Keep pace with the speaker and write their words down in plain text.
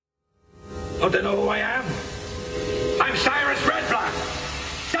Oh, don't know who I am? I'm Cyrus Redblack!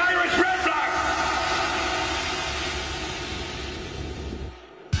 Cyrus Redblack!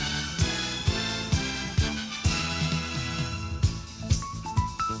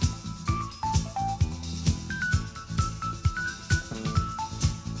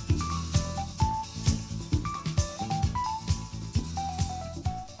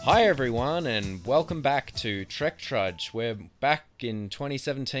 Hi everyone, and welcome back to Trudge. We're back in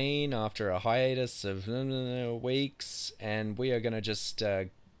 2017 after a hiatus of weeks, and we are going to just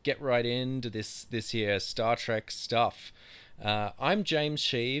get right into this here Star Trek stuff. I'm James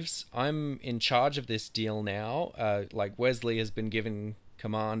Sheaves. I'm in charge of this deal now. Like Wesley has been given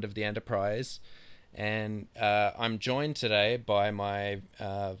command of the Enterprise, and I'm joined today by my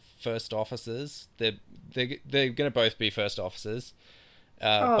first officers. They're going to both be first officers.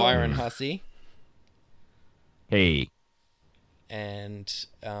 Byron Hussie. Hey. And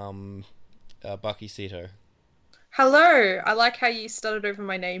Bucky Seto. Hello. I like how you started over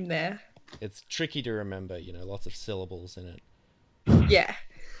my name there. It's tricky to remember, lots of syllables in it. Yeah.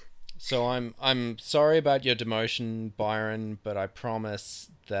 So I'm sorry about your demotion, Byron, but I promise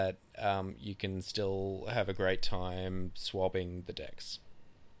that you can still have a great time swabbing the decks.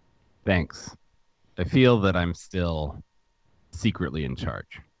 Thanks. I feel that I'm still secretly in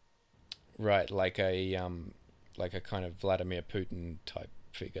charge. Right, like a kind of Vladimir Putin type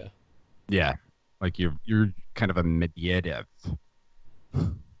figure. Yeah, like you're kind of a Medvedev.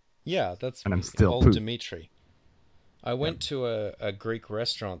 Yeah, that's and I'm still old Putin. Dmitri. I went to a Greek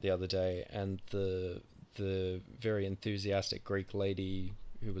restaurant the other day, and the very enthusiastic Greek lady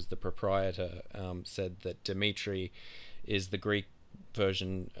who was the proprietor said that Dmitri is the Greek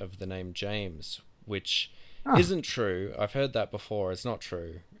version of the name James, which isn't true. I've heard that before. It's not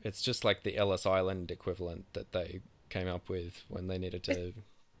true. It's just like the Ellis Island equivalent that they came up with when they needed to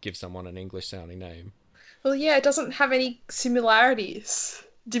give someone an English-sounding name. Well, yeah, it doesn't have any similarities.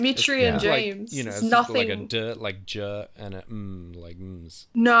 Dimitri and James. Like, it's it's nothing like a d like j and a like ms.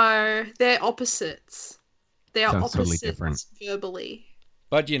 No, they're opposites. They are Sounds opposites totally different. verbally.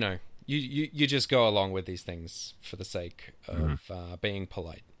 But you just go along with these things for the sake of being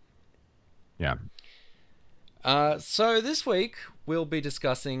polite. Yeah. So this week we'll be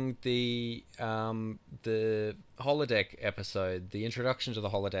discussing the holodeck episode, the introduction to the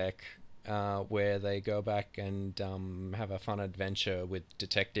holodeck, where they go back and have a fun adventure with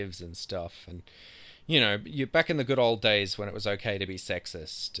detectives and stuff, and you're back in the good old days when it was okay to be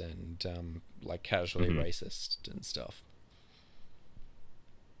sexist and like casually racist and stuff.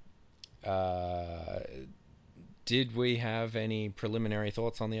 Did we have any preliminary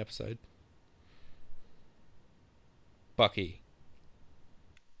thoughts on the episode? Bucky.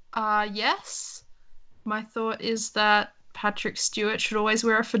 Yes. My thought is that Patrick Stewart should always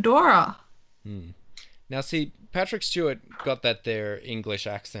wear a fedora. Now, see, Patrick Stewart got that there English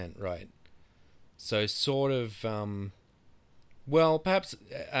accent right. So sort of, well, perhaps,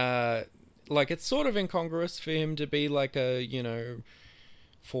 like it's sort of incongruous for him to be like a,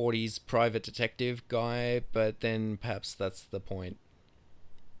 40s private detective guy, but then perhaps that's the point.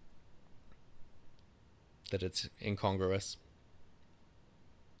 That it's incongruous.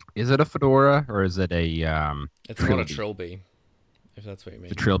 Is it a fedora or is it a It's trilby? not a trilby, if that's what you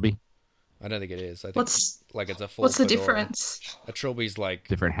mean. It's a trilby? I don't think it is. I think What's it's a full What's the fedora. Difference? A trilby's like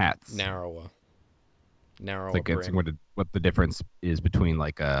Different hats. narrower Like it's brim. what the difference is between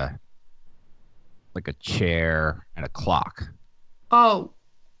like a chair and a clock. Oh,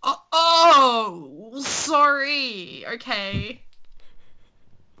 sorry. Okay.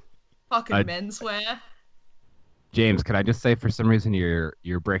 Fucking menswear. James, can I just say for some reason you're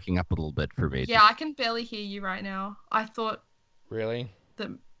breaking up a little bit for me? Yeah, I can barely hear you right now. I thought Really? that.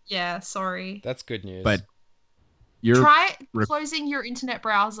 Yeah, sorry. That's good news. But you're Try closing your internet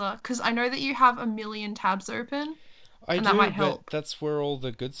browser, because I know that you have a million tabs open. and that might help. But that's where all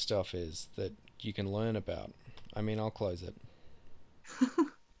the good stuff is that you can learn about. I mean, I'll close it.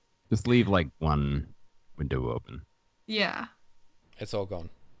 just leave like one window open. Yeah. It's all gone.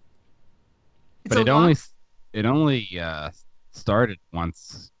 It's But all gone. it only started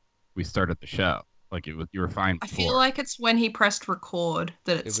once we started the show. Like you were fine I before. feel like it's when he pressed record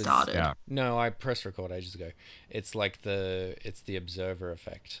that it was- started. Yeah. No, I pressed record ages ago. It's like it's the observer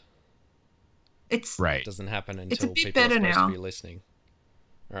effect. It's Right. It doesn't happen It's a until bit people are better supposed now. to be listening.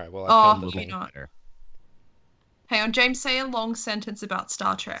 All right. Well, Oh, I A killed the little thing. not. better. Hang on, James, say a long sentence about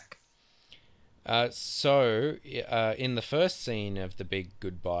Star Trek. So, in the first scene of The Big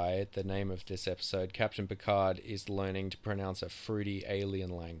Goodbye, the name of this episode, Captain Picard is learning to pronounce a fruity alien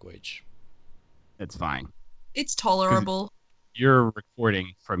language. It's fine. It's tolerable. You're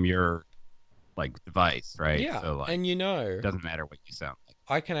recording from your like device, right? Yeah, So like, and it doesn't matter what you sound like.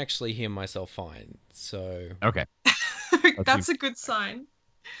 I can actually hear myself fine. So Okay, let's That's move- a good sign.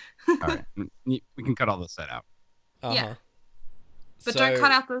 all right. We can cut all this set out. Yeah. But So don't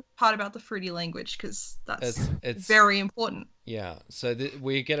cut out the part about the fruity language because that's it's very important. yeah. So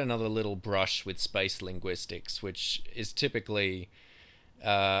we get another little brush with space linguistics, which is typically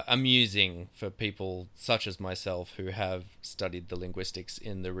amusing for people such as myself who have studied the linguistics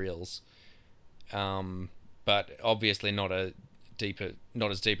in the reels, but obviously not as deep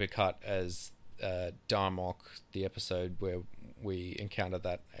a cut as Darmok, the episode where we encounter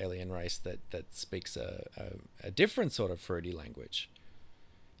that alien race that speaks a different sort of fruity language.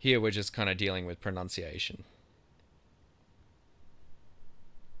 Here we're just kind of dealing with pronunciation.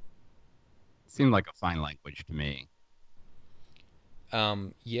 Seemed like a fine language to me.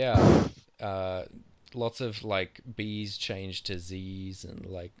 Yeah. Lots of like B's changed to Z's and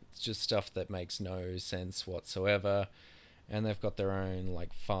like just stuff that makes no sense whatsoever. And they've got their own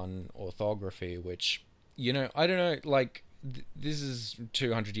like fun orthography, which, I don't know, like this is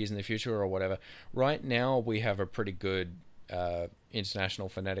 200 years in the future or whatever. Right now we have a pretty good international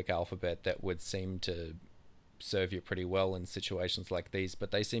phonetic alphabet that would seem to serve you pretty well in situations like these,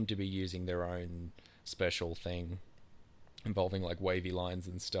 but they seem to be using their own special thing involving like wavy lines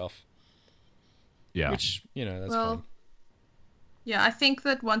and stuff. Yeah. Which, that's fine. Yeah, I think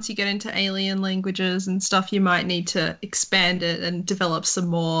that once you get into alien languages and stuff, you might need to expand it and develop some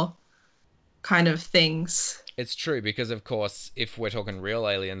more kind of things. It's true, because of course, if we're talking real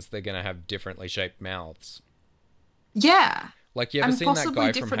aliens, they're going to have differently shaped mouths. Yeah. Like, you ever and seen that possibly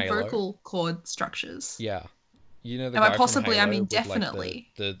guy from different Halo? vocal cord structures. Yeah. The And guy by possibly, from I Halo mean with, like, definitely.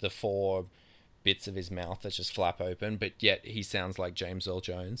 the 4 bits of his mouth that just flap open, but yet he sounds like James Earl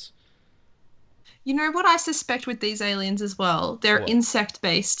Jones. You know what I suspect with these aliens as well? They're What?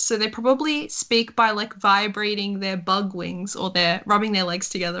 insect-based, so they probably speak by like vibrating their bug wings or they're rubbing their legs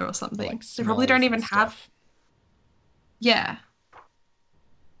together or something. Like They probably don't smells even and have. stuff. Yeah.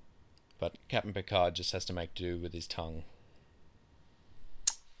 But Captain Picard just has to make do with his tongue.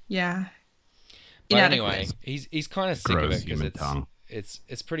 Yeah. But Inadequate. anyway, he's kind of sick of Gross it because human tongue.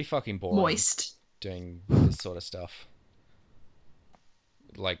 it's pretty fucking boring. Moist. Doing this sort of stuff.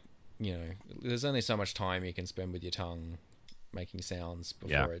 Like, there's only so much time you can spend with your tongue making sounds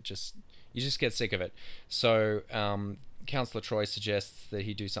before you just get sick of it. So, Counselor Troy suggests that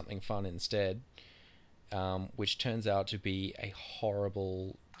he do something fun instead, which turns out to be a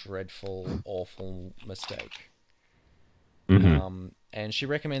horrible, dreadful, awful mistake. Mm-hmm. And she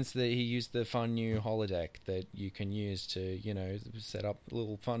recommends that he use the fun new holodeck that you can use to, set up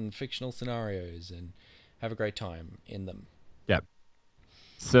little fun fictional scenarios and have a great time in them. Yep.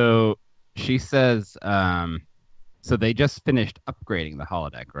 So she says, so they just finished upgrading the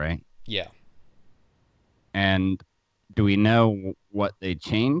holodeck, right? Yeah. And do we know what they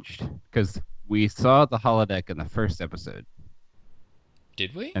changed? Because we saw the holodeck in the first episode,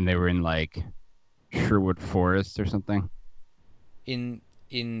 Did we? and they were in like Sherwood Forest or something. In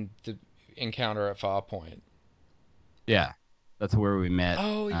the encounter at Farpoint. Yeah, that's where we met.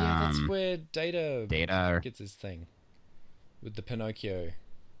 Oh yeah, that's where Data Data. gets his thing with the Pinocchio.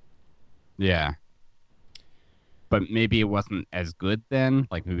 Yeah. But maybe it wasn't as good then.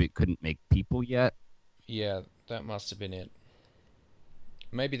 Like maybe it couldn't make people yet. Yeah, that must have been it.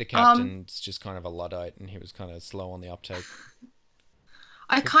 Maybe the captain's just kind of a Luddite and he was kind of slow on the uptake.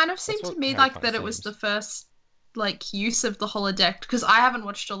 I kind of that's seemed to what me Harry like kinda that it was seems. the first like use of the holodeck because I haven't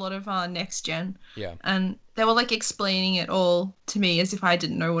watched a lot of Next Gen. Yeah. And they were like explaining it all to me as if I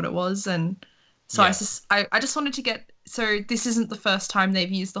didn't know what it was, and so Yeah. I just wanted to get, so this isn't the first time they've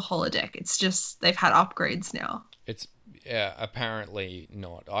used the holodeck. It's just they've had upgrades now. It's apparently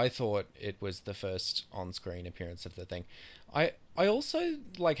not. I thought it was the first on-screen appearance of the thing. I also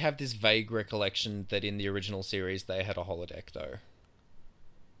like have this vague recollection that in the original series they had a holodeck though.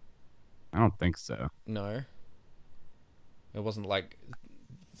 I don't think so. No. It wasn't like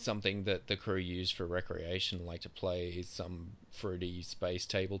something that the crew used for recreation, like to play some fruity space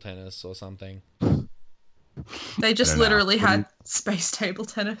table tennis or something. They just I don't know. literally had space table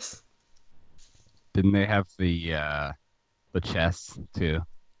tennis. Didn't they have the chess too?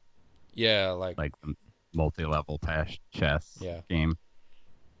 Yeah, like Like the multi-level chess Yeah. game?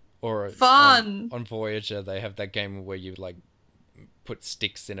 or Fun. on Voyager they have that game where you like put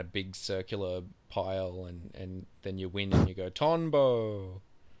sticks in a big circular pile and then you win and you go Tonbo.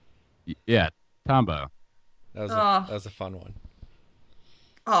 Yeah, Tombo. That was Oh. that was a fun one.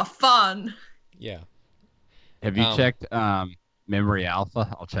 Oh, fun. Yeah. Have you Um, checked Memory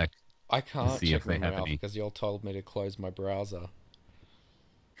Alpha? I'll check. I can't See check if they Memory have Alpha any. because y'all told me to close my browser.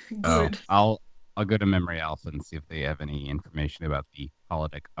 Oh, Good. I'll I'll go to Memory Alpha and see if they have any information about the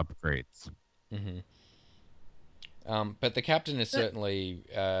holodeck upgrades. Mm-hmm. But the captain is certainly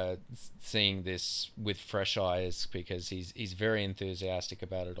seeing this with fresh eyes because he's very enthusiastic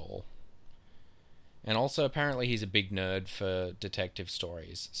about it all. And also, apparently, he's a big nerd for detective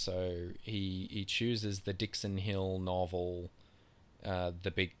stories. So he chooses the Dixon Hill novel,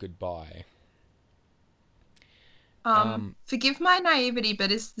 The Big Goodbye. Forgive my naivety,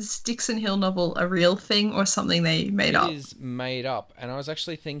 but is this Dixon Hill novel a real thing or something they made up? It is made up, and I was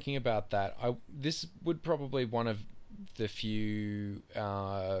actually thinking about that. This would probably one of the few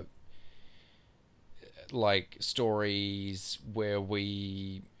like stories where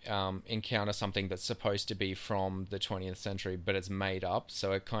we encounter something that's supposed to be from the 20th century, but it's made up.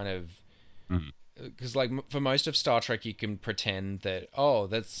 So it kind of because like for most of Star Trek, you can pretend that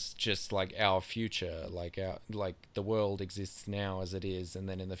that's just like our future, like the world exists now as it is, and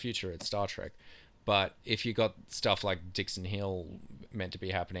then in the future it's Star Trek. But if you got stuff like Dixon Hill meant to be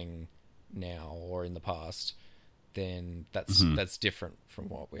happening now or in the past, then that's different from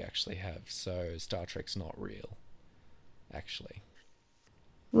what we actually have. So Star Trek's not real, actually.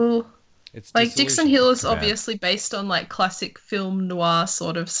 Well, It's like Dixon disillusioned. Hill is obviously based on like classic film noir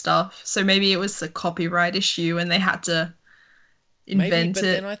sort of stuff. So maybe it was a copyright issue and they had to invent Maybe, but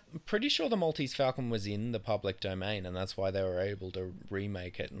it. then I'm pretty sure the Maltese Falcon was in the public domain, and that's why they were able to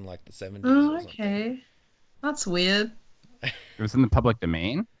remake it in like the 70s Oh, or something. okay. That's weird. It was in the public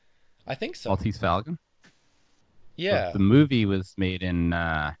domain. I think so. Maltese Falcon. Yeah. But the movie was made in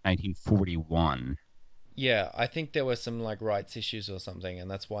 1941. Yeah, I think there were some like rights issues or something, and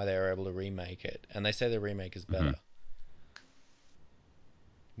that's why they were able to remake it. And they say the remake is better.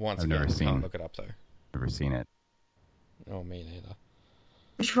 Once I've again, never can't seen- look it up though. Never seen it. Oh, me neither.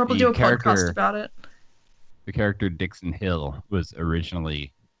 We should probably The do a character- podcast about it. The character Dixon Hill was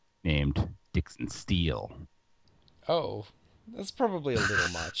originally named Dixon Steele. Oh, that's probably a little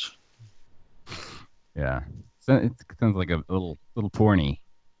much. Yeah, so it sounds like a little porny.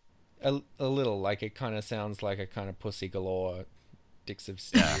 A little, like it kind of sounds like a kind of pussy galore, dicks of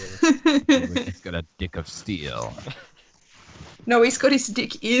steel. Like he's got a dick of steel. No, he's got his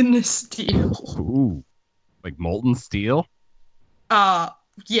dick in steel. Ooh, like molten steel.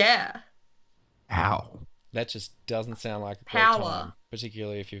 Yeah. How? That just doesn't sound like a great Power. time,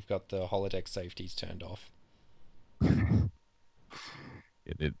 particularly if you've got the holodeck safeties turned off.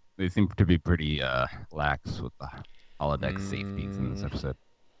 They seem to be pretty lax with the holodeck safeties in this episode.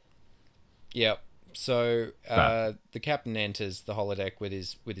 Yep. So the captain enters the holodeck with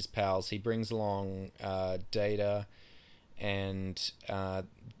his pals. He brings along Data and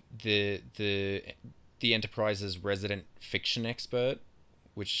the Enterprise's resident fiction expert,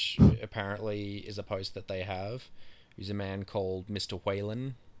 which apparently is a post that they have, who's a man called Mr.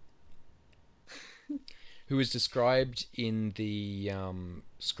 Whalen, who is described in the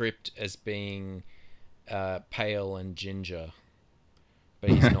script as being pale and ginger, but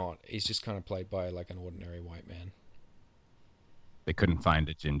he's not. He's just kind of played by like an ordinary white man. They couldn't find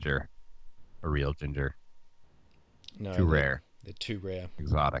a real ginger. No, Too rare. They're too rare.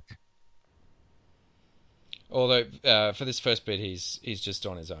 Exotic. Although for this first bit, he's just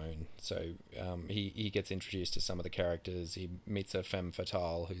on his own. So he gets introduced to some of the characters. He meets a femme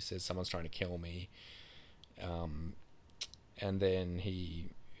fatale who says someone's trying to kill me. And then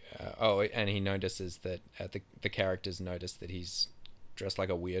he notices that the characters notice that he's dressed like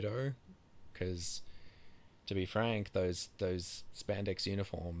a weirdo, because to be frank, those spandex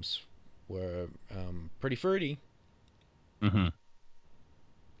uniforms were pretty fruity. Mm-hmm. A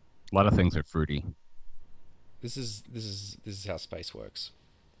lot of things are fruity. This is how space works.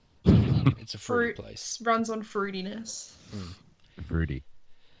 It's a fruity place. Runs on fruitiness. Fruity.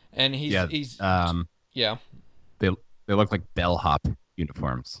 And he's yeah. They look like bellhop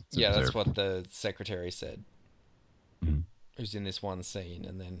uniforms. Yeah, that's what the secretary said. Mhm. Who's in this one scene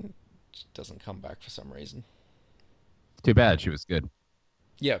and then doesn't come back for some reason. Too bad. She was good.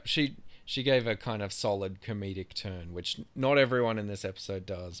 Yeah, she gave a kind of solid comedic turn, which not everyone in this episode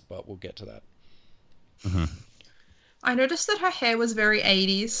does, but we'll get to that. Mm-hmm. I noticed that her hair was very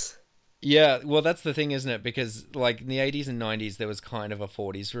 80s. Yeah, well, that's the thing, isn't it? Because, like, in the 80s and 90s, there was kind of a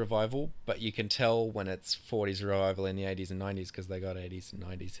 40s revival, but you can tell when it's 40s revival in the 80s and 90s because they got 80s and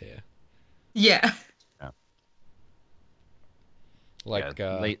 90s hair. Yeah. Like,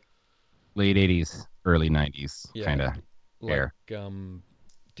 late 80s, early 90s kind of hair.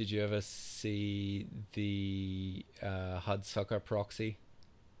 Did you ever see the Hudsucker Proxy?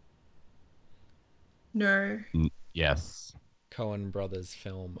 No. Yes. Coen Brothers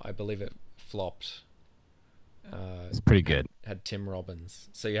film. I believe it flopped. It's pretty good. Had Tim Robbins.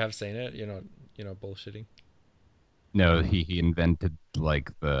 So you have seen it? You're bullshitting. No, he invented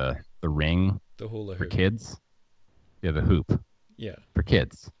like the ring The hula for hoop. kids. Yeah, the hoop Yeah. for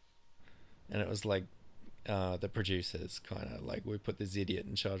kids. And it was like the producers kind of like, we put this idiot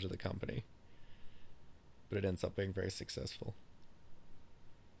in charge of the company. But it ends up being very successful.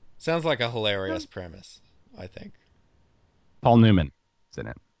 Sounds like a hilarious premise, I think. Paul Newman is in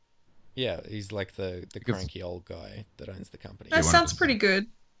it. Yeah, he's like the cranky old guy that owns the company. That sounds pretty good.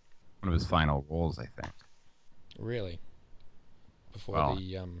 One of his final roles, I think. Really? Before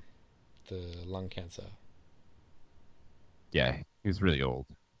the lung cancer. Yeah, he was really old.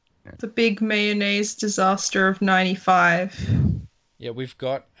 The big mayonnaise disaster of 95. Yeah, we've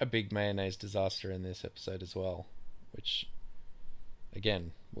got a big mayonnaise disaster in this episode as well, which,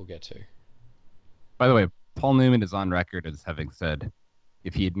 again, we'll get to. By the way, Paul Newman is on record as having said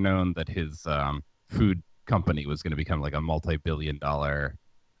if he had known that his food company was going to become like a multi-billion-dollar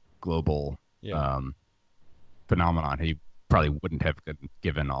global phenomenon, he probably wouldn't have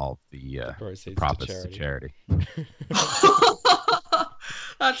given all the profits to charity.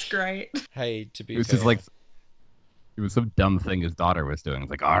 That's great. Hey, to be It was fair, just like it was some dumb thing his daughter was doing. It's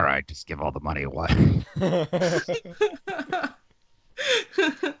like, all right, just give all the money away.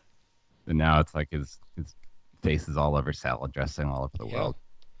 And now it's like his face is all over salad dressing all over the world.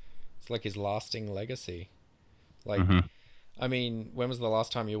 It's like his lasting legacy. Like, I mean, when was the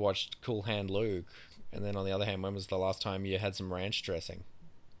last time you watched Cool Hand Luke? And then on the other hand, when was the last time you had some ranch dressing?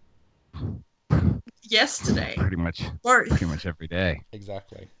 Yesterday. Pretty much every day.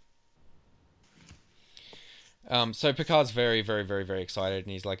 Exactly. So Picard's very, very, very, very excited,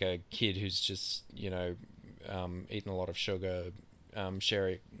 and he's like a kid who's just, eaten a lot of sugar,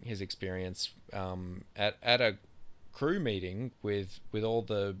 sharing his experience at a crew meeting with all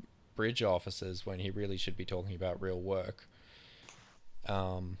the bridge officers when he really should be talking about real work.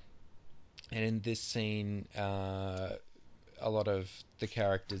 And in this scene, a lot of the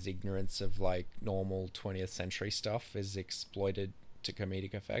character's ignorance of like normal 20th century stuff is exploited to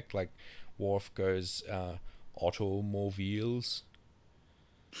comedic effect. Like Worf goes automobiles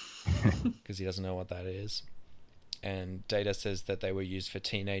because he doesn't know what that is. And Data says that they were used for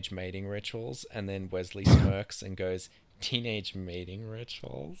teenage mating rituals, and then Wesley smirks and goes, "Teenage mating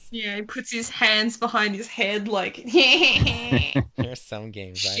rituals?" Yeah, he puts his hands behind his head like, There are some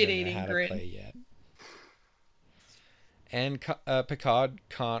games I don't know how to grin. play yet. And Picard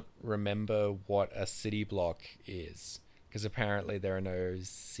can't remember what a city block is, because apparently there are no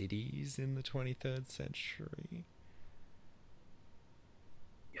cities in the 23rd century.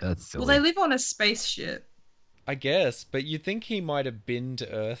 Yeah, that's silly. Well, they live on a spaceship. I guess, but you'd think he might have been to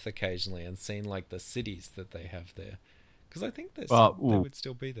Earth occasionally and seen like the cities that they have there, because I think they would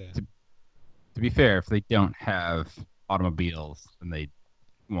still be there. To be fair, if they don't have automobiles, then they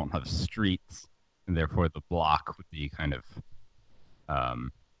won't have streets, and therefore the block would be kind of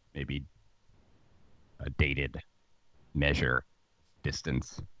maybe a dated measure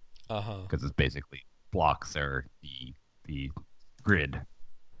distance, because it's basically blocks are the grid.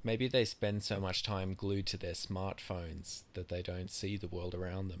 Maybe they spend so much time glued to their smartphones that they don't see the world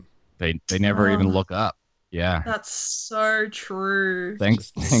around them. They never even look up. Yeah. That's so true.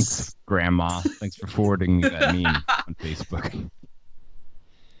 Thanks, Grandma. Thanks for forwarding me that meme on Facebook.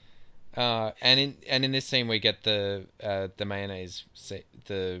 And in this scene we get the mayonnaise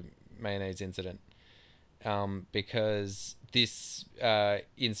incident, because this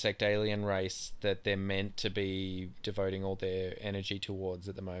insect alien race that they're meant to be devoting all their energy towards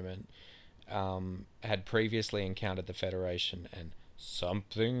at the moment had previously encountered the Federation, and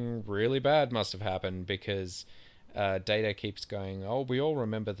something really bad must have happened, because Data keeps going, "Oh, we all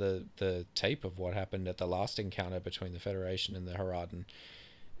remember the tape of what happened at the last encounter between the Federation and the Haradan,"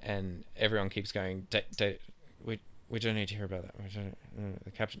 and everyone keeps going, we don't need to hear about that.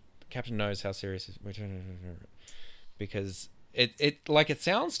 The captain knows how serious it is. Because it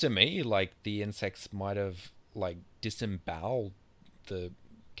sounds to me like the insects might have like disemboweled the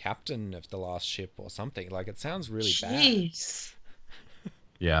captain of the last ship or something. Like, it sounds really Jeez. bad.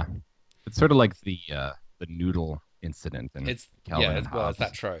 Yeah, it's sort of like the noodle incident in Calvin and Hobbes. It's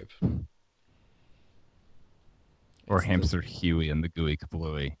that trope. Or Hamster Huey and the Gooey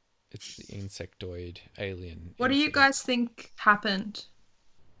Kablooey. It's the insectoid alien. What do you guys think happened?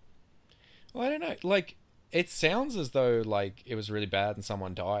 Well, I don't know. Like, it sounds as though like it was really bad and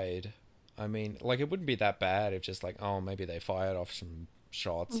someone died. I mean, like, it wouldn't be that bad if just like, oh, maybe they fired off some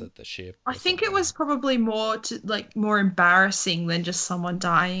shots at the ship. I think it was probably more embarrassing than just someone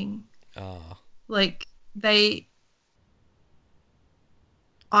dying. Like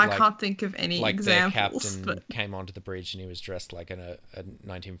I Like- can't think of any Like their examples, captain but came onto the bridge and he was dressed like a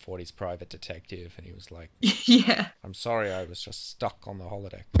 1940s private detective, and he was like, yeah. "I'm sorry, I was just stuck on the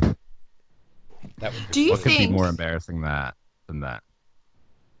holodeck." That would be Do you What could be think- more embarrassing than that?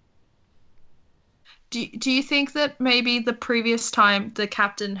 Do you think that maybe the previous time the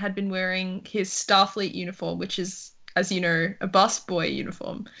captain had been wearing his Starfleet uniform, which is, as you know, a busboy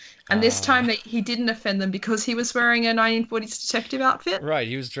uniform, and this time that he didn't offend them because he was wearing a 1940s detective outfit? Right,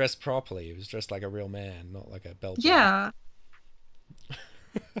 he was dressed properly. He was dressed like a real man, not like a bellboy. Yeah.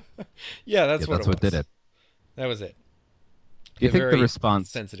 Yeah, that's Yeah, what that's it what did was. it. That was it. Do you They're think the very response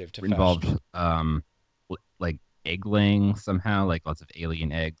sensitive to involved fashion. like egg laying somehow, like lots of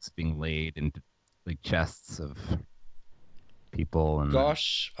alien eggs being laid into like chests of people and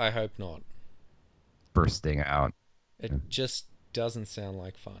Gosh, I hope not. bursting out? It just doesn't sound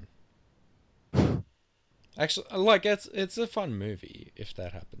like fun. Actually, like it's a fun movie if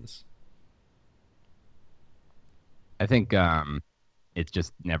that happens. I think it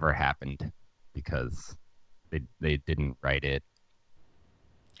just never happened because they didn't write it,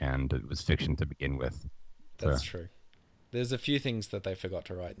 and it was fiction to begin with. That's So, true. There's a few things that they forgot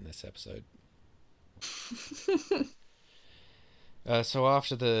to write in this episode. So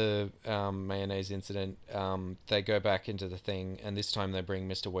after the mayonnaise incident, they go back into the thing, and this time they bring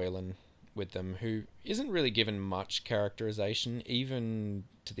Mr. Whalen with them, who isn't really given much characterization, even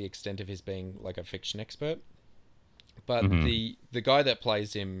to the extent of his being like a fiction expert. But the guy that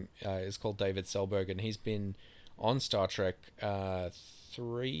plays him is called David Selberg, and he's been on Star Trek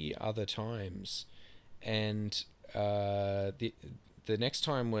 3 other times, and the next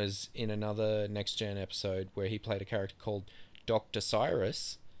time was in another Next Gen episode where he played a character called Dr.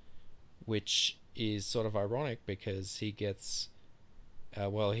 Cyrus, which is sort of ironic because he gets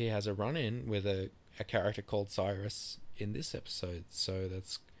he has a run-in with a character called Cyrus in this episode, so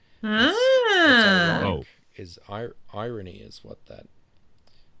that's ironic. Oh. Is irony is what that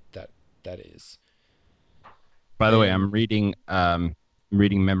is. by the way, I'm reading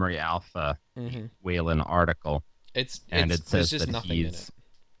Memory Alpha Mm-hmm. Whalen article, It and there's it says just that nothing in he's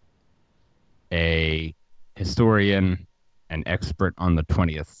it. a historian and expert on the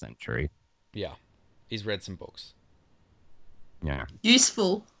 20th century. Yeah, he's read some books, Yeah.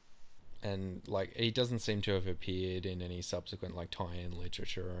 Useful. and like he doesn't seem to have appeared in any subsequent like tie-in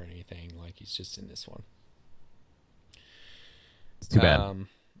literature or anything. Like he's just in this one. It's too bad.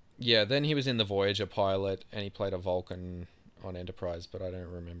 Yeah, then he was in the Voyager pilot, and he played a Vulcan on Enterprise, but I don't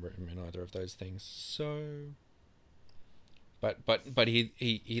remember him in either of those things. So, but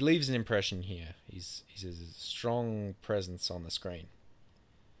he leaves an impression here. He's a strong presence on the screen.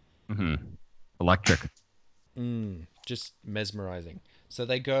 Electric. Just mesmerizing. So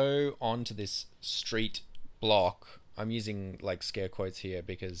they go onto this street block. I'm using like scare quotes here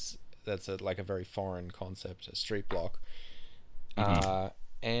because that's like a very foreign concept, a street block.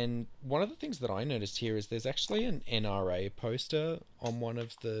 And one of the things that I noticed here is there's actually an NRA poster on one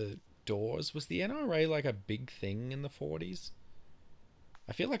of the doors. Was the NRA like a big thing in the 40s?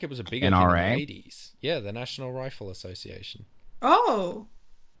 I feel like it was a bigger NRA? thing in the 80s. Yeah, the National Rifle Association. Oh.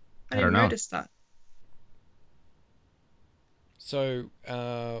 I don't didn't know. notice that. So,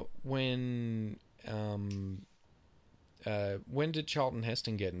 when did Charlton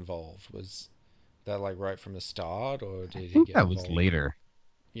Heston get involved? Was that like right from the start, or did I he think get that involved? was later.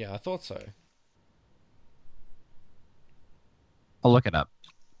 Yeah, I thought so. I'll look it up.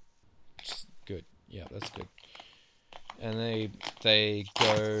 Good. Yeah, that's good. And they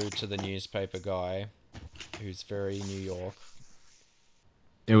go to the newspaper guy, who's very New York.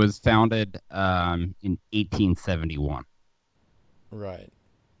 It was founded in 1871. Right.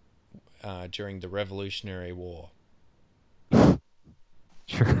 During the Revolutionary War.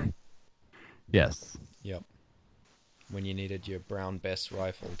 Sure. Yes. Yep. When you needed your Brown Bess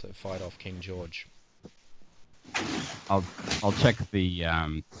rifle to fight off King George. I'll check the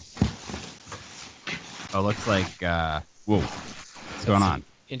Oh, looks like whoa. What's going on?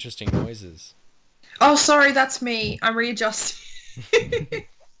 Interesting noises. Oh, sorry, that's me. I'm readjusting.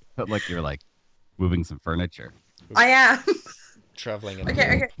 Felt like you were like moving some furniture. I am. Traveling in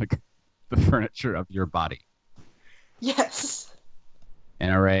Okay. Like the furniture of your body. Yes.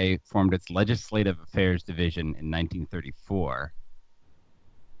 NRA formed its Legislative Affairs Division in 1934.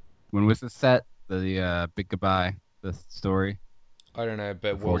 When was this set? The Big Goodbye, the story? I don't know,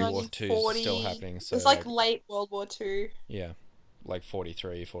 but Before World War II is still happening, so It's like late World War II. yeah, like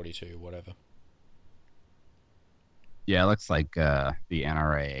 43, 42, whatever. Yeah, it looks like the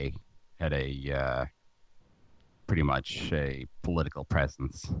NRA had a pretty much a political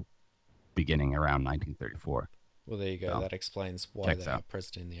presence beginning around 1934. Well, there you go. So, That explains why checks they out. are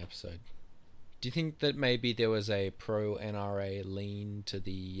present in the episode. Do you think that maybe there was a pro-NRA lean to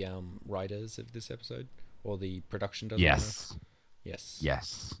the writers of this episode? Or the production designer? Yes. Yes.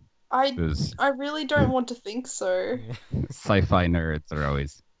 Yes. I Those I really don't want to think so. sci-fi nerds are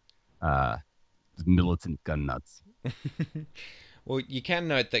always militant gun nuts. Well, you can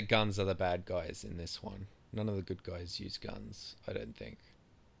note that guns are the bad guys in this one. None of the good guys use guns, I don't think.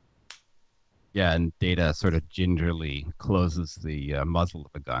 Yeah, and Data sort of gingerly closes the muzzle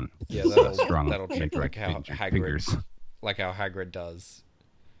of a gun. With Yeah, his, strong that'll trick like how fingers. Hagrid does.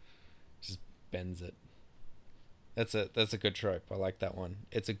 Just bends it. That's a good trope. I like that one.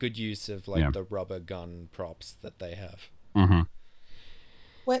 It's a good use of the rubber gun props that they have. Mm-hmm.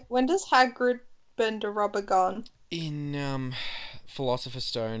 When does Hagrid bend a rubber gun? In Philosopher's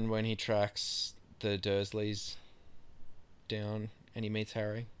Stone, when he tracks the Dursleys down and he meets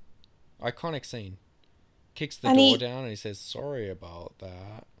Harry. Iconic scene. Kicks the door down and he says, "Sorry about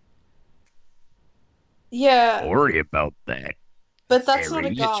that." Yeah. Sorry about that. But that's not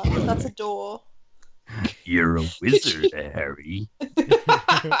a gun. That's a door. You're a wizard, Harry.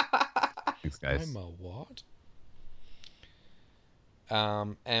 Thanks, guys. I'm a what?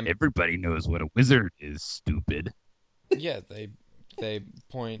 And everybody knows what a wizard is, stupid. Yeah, they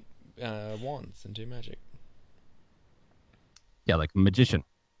point wands and do magic. Yeah, like a magician.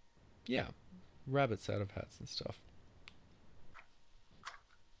 Yeah, rabbits out of hats and stuff.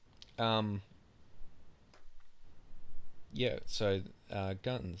 Yeah, so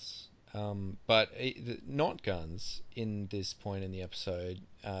guns. But not guns in this point in the episode.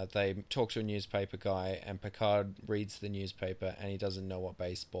 They talk to a newspaper guy, and Picard reads the newspaper, and he doesn't know what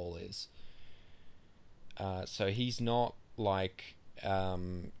baseball is. So he's not like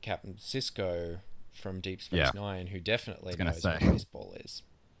Captain Sisko from Deep Space Nine, who definitely knows what baseball is.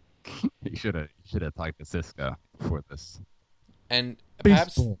 You should have talked to Sisko before this. And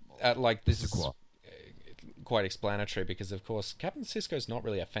perhaps this is quite explanatory because, of course, Captain Sisko's not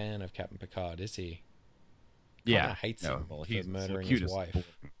really a fan of Captain Picard, is he? Kinda hates him for murdering his wife.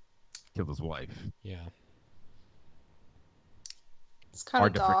 Killed his wife. Yeah. It's kind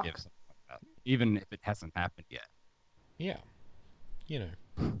of dark. Hard to forgive something like that, even if it hasn't happened yet. Yeah. You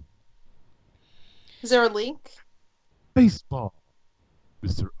know. Is there a link? Baseball,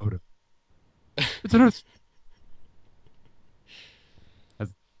 Mr. Oda. It's an Earth.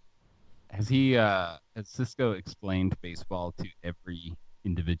 Has Sisko explained baseball to every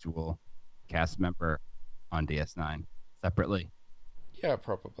individual cast member on DS9 separately? Yeah,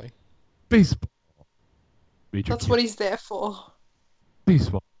 probably. Baseball. That's what he's there for.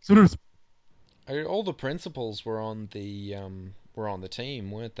 Baseball. All the principals were on the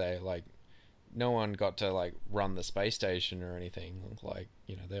team, weren't they? Like, no one got to run the space station or anything.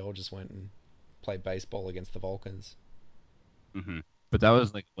 They all just went and played baseball against the Vulcans. Mm-hmm. But that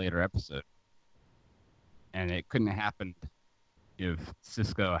was a later episode. And it couldn't have happened if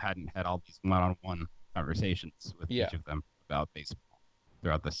Sisko hadn't had all these one-on-one conversations with each of them about baseball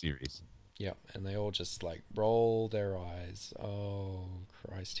throughout the series. Yeah, and they all just roll their eyes. Oh,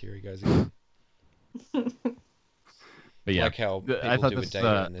 Christ, here he goes again. But yeah, like how I thought this was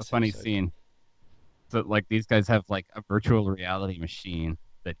a funny episode. scene. So these guys have a virtual reality machine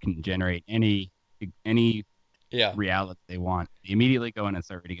that can generate any reality they want. They immediately go in and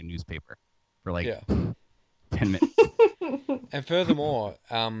start reading a newspaper for 10 minutes. And furthermore,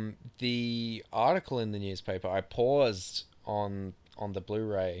 the article in the newspaper, I paused on the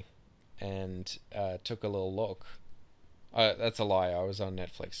Blu-ray and took a little look. That's a lie. I was on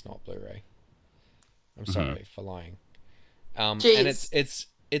Netflix, not Blu-ray. I'm sorry for lying. And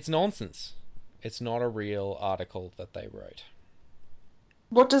it's nonsense. It's not a real article that they wrote.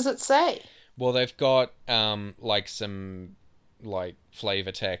 What does it say? Well, they've got some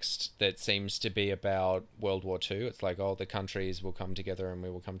flavor text that seems to be about World War II. It's the countries will come together and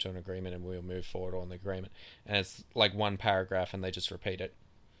we will come to an agreement and we will move forward on the agreement. And it's one paragraph and they just repeat it.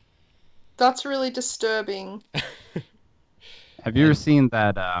 That's really disturbing. Have you ever seen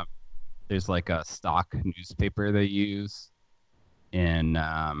that there's a stock newspaper they use in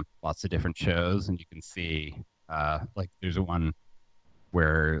lots of different shows, and you can see there's one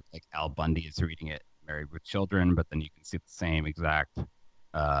where Al Bundy is reading it, Married with Children, but then you can see the same exact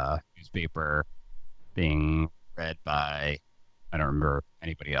newspaper being read by, I don't remember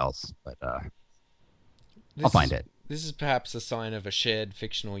anybody else, but I'll find it. This is perhaps a sign of a shared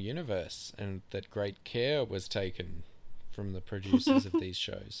fictional universe, and that great care was taken from the producers of these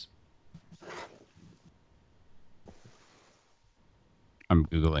shows. I'm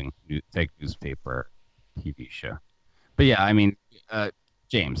Googling fake newspaper TV show. But yeah, I mean,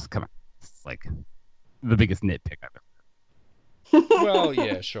 James, come on. It's the biggest nitpick I've ever. Well,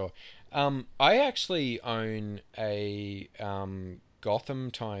 yeah, sure. I actually own a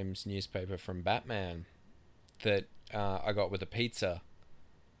Gotham Times newspaper from Batman that I got with a pizza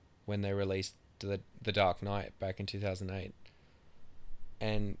when they released the Dark Knight back in 2008.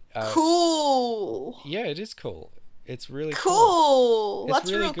 And Cool. yeah, it is cool. It's really Cool. It's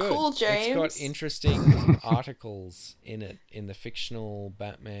That's really real good. cool, James. It's got interesting articles in it in the fictional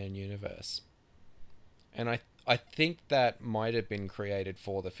Batman universe. And I think that might have been created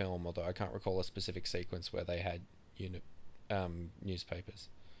for the film, although I can't recall a specific sequence where they had newspapers.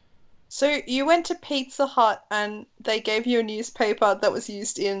 So you went to Pizza Hut and they gave you a newspaper that was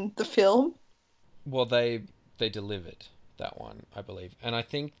used in the film? Well, they delivered that one, I believe. And I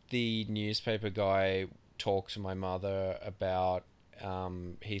think the newspaper guy talked to my mother about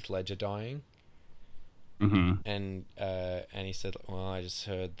Heath Ledger dying. Mm-hmm. And he said, well, I just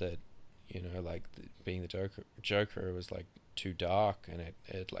heard that, like being the Joker was like too dark and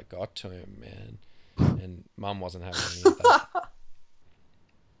it like got to him, man. And Mum wasn't having any of that.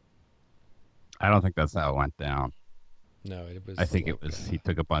 I don't think that's how it went down. No, it was. I think like, it was he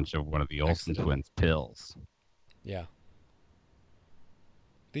took a bunch of one of the Olsen accident. twins' pills. Yeah.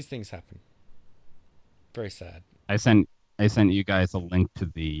 These things happen. Very sad. I sent you guys a link to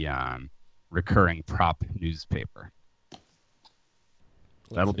the recurring prop newspaper.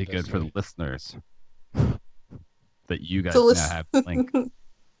 That'll be good for the listeners. That you guys now have the link.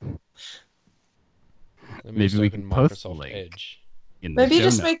 Maybe we can post the link. Edge. Maybe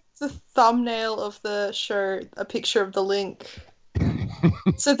just make the thumbnail of the show a picture of the link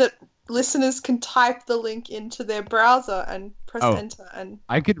so that listeners can type the link into their browser and press enter. And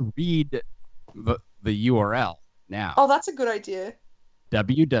I could read the URL now. Oh, that's a good idea.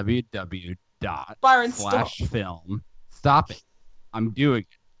 www./film. Stop it. I'm doing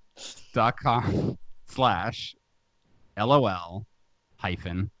it.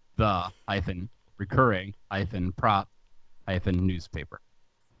 .com/LOL-the-recurring-prop-newspaper.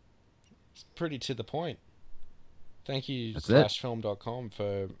 It's pretty to the point. Thank you, /film.com,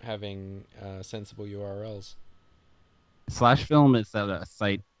 for having sensible URLs. /film is a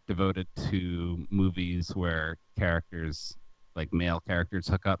site devoted to movies where characters, like male characters,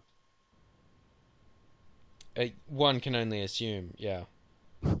 hook up. One can only assume, yeah.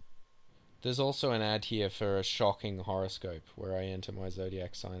 There's also an ad here for a shocking horoscope where I enter my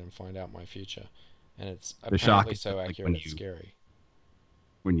zodiac sign and find out my future. And it's apparently so accurate it's scary.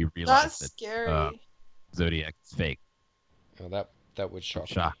 When you realize that's that scary. Zodiac is fake. Oh, that would shock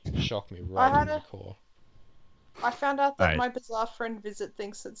me right in the core. I found out that my bizarre friend Visit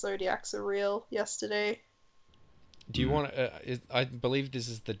thinks that zodiacs are real yesterday. Do you want to... I believe this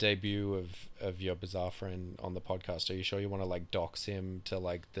is the debut of your bizarre friend on the podcast. Are you sure you want to like dox him to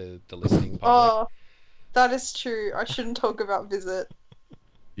like the listening public? Oh, that is true. I shouldn't talk about Visit.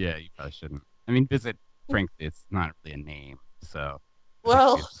 Yeah, you probably shouldn't. I mean, Visit, frankly, it's not really a name, so...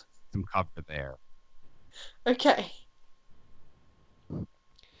 Well... some cover there. Okay. More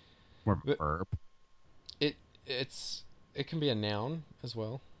of a verb. It can be a noun as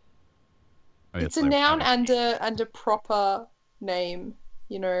well. It's a noun and a proper name,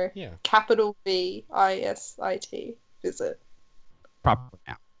 Yeah. Capital VISIT. Visit. Proper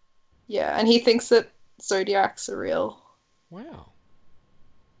noun. Yeah, and he thinks that zodiacs are real. Wow.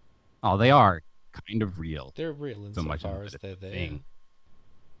 Oh, they are kind of real. They're real in so far as they're there.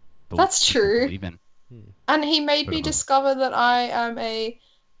 That's true. And he made me discover that I am a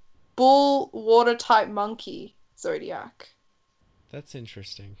bull water type monkey zodiac. That's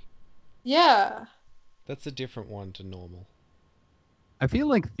interesting. Yeah. That's a different one to normal. I feel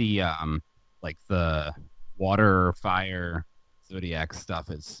like the water fire zodiac stuff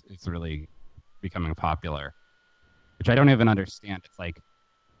is really becoming popular, which I don't even understand. It's like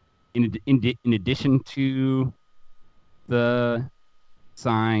in addition to the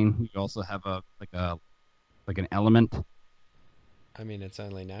sign, you also have an element. I mean, it's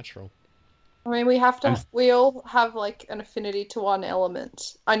only natural. I mean, we all have like an affinity to one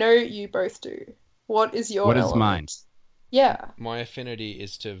element. I know you both do. What is your element? What is mine? Yeah. My affinity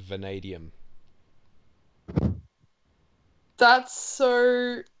is to vanadium. That's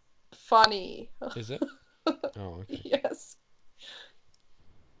so funny. Is it? Oh, okay. Yes.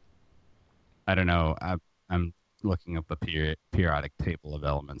 I don't know. I'm looking up the periodic table of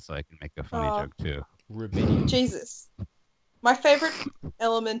elements so I can make a funny joke too. Rubidium. Jesus. My favorite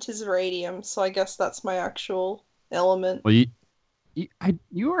element is radium, so I guess that's my actual element. Well,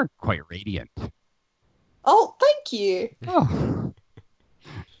 you are quite radiant. Oh, thank you. Oh.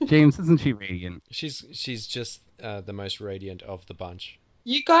 James, isn't she radiant? She's just the most radiant of the bunch.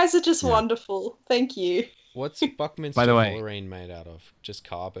 You guys are just Yeah. wonderful. Thank you. What's By Buckminster the way, fullerene made out of? Just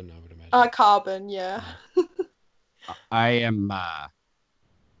carbon, I would imagine. Carbon, yeah. Yeah. I am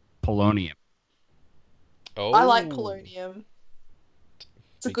polonium. I like Oh, polonium.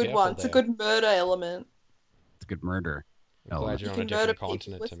 It's a be good careful one. It's a there. good murder element. It's a good murder I'm glad element. you're You on a can murder different people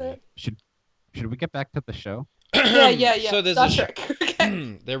continent to with me. it. Should we get back to the show? Yeah, yeah, yeah. So there's Star a Trek.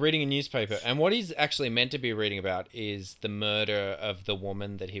 Okay. they're reading a newspaper, and what he's actually meant to be reading about is the murder of the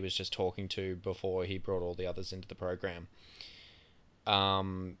woman that he was just talking to before he brought all the others into the program.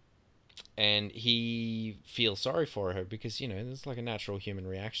 And he feels sorry for her because there's like a natural human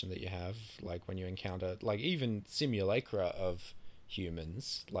reaction that you have, like when you encounter like even simulacra of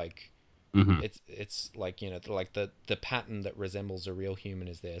humans, like Mm-hmm. it's like like the pattern that resembles a real human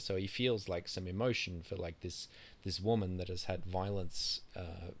is there, so he feels like some emotion for like this woman that has had violence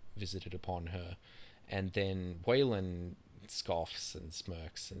visited upon her. And then Waylon scoffs and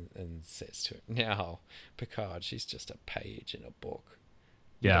smirks and says to him, now Picard, she's just a page in a book.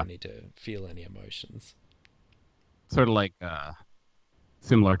 You Yeah, don't need to feel any emotions. sort of like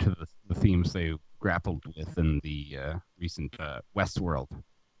similar to the themes they grappled with in the recent Westworld.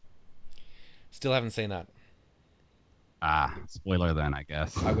 Still haven't seen that. Spoiler then, I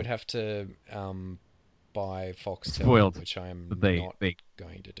guess. I would have to buy Foxtel, Spoiled. which I am They not they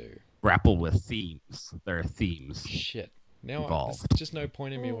going to do. grapple with themes. There are themes Shit. Now there's involved. just no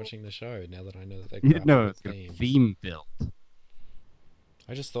point in me watching the show now that I know that they You grapple know, with it's got themes. theme built.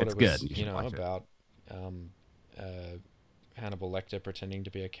 I just thought It's it was, good. You should watch it. about Hannibal Lecter pretending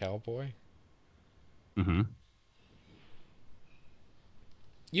to be a cowboy. Mm-hmm.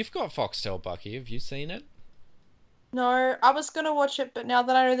 You've got Foxtel, Bucky. Have you seen it? No, I was gonna watch it, but now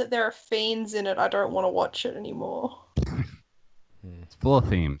that I know that there are fiends in it, I don't want to watch it anymore. It's full of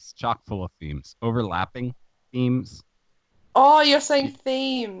themes, chock full of themes, overlapping themes. Oh, you're saying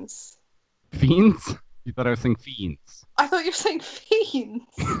themes. Fiends? You thought I was saying fiends? I thought you were saying fiends.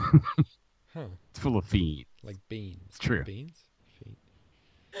 Huh. It's full of fiends. Like beans. It's true. Beans?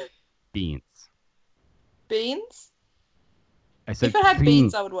 Fe- Beans. Beans? I said If it had beans,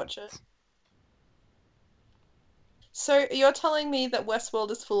 fiends. I would watch it. So you're telling me that Westworld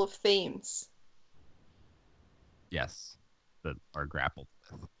is full of themes? Yes, that are grappled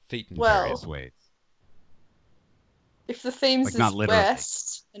with Feet and Well, various ways. If the themes Like, not is literally.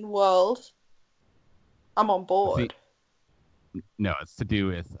 West and world, I'm on board. No, it's to do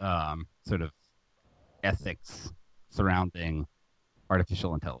with sort of ethics surrounding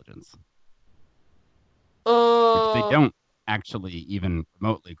artificial intelligence, which they don't actually even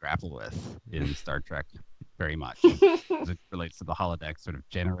remotely grapple with in Star Trek very much, as it relates to the holodeck sort of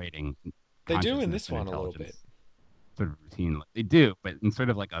generating. They do in consciousness this and one a little bit. intelligence Sort of routine. They do, but in sort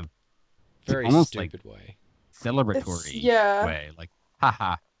of like a Very almost like stupid way. celebratory yeah. way. Like,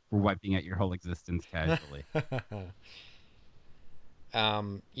 haha, we're wiping out your whole existence casually.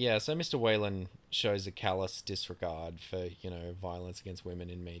 Yeah, so Mr. Whalen shows a callous disregard for, violence against women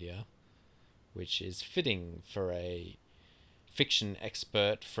in media, which is fitting for a fiction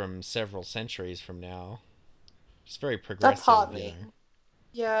expert from several centuries from now. It's very progressive. That's heartening.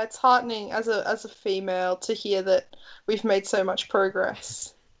 Yeah, it's heartening as a female to hear that we've made so much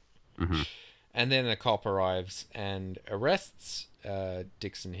progress. Mm-hmm. And then the cop arrives and arrests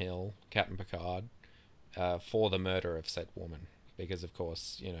Dixon Hill, Captain Picard, for the murder of said woman. Because, of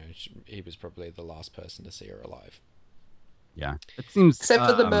course, he was probably the last person to see her alive. Yeah, it seems Except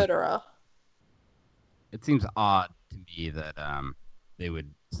for the murderer. It seems odd to me that they would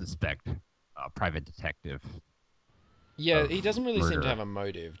suspect a private detective. Yeah, he doesn't really seem murder. to have a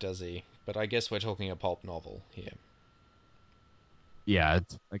motive, does he? But I guess we're talking a pulp novel here. Yeah,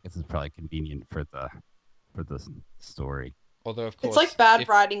 I guess it's probably convenient for the story. Although, of course, It's like bad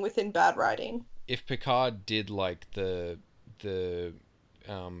writing within bad writing. If Picard did like the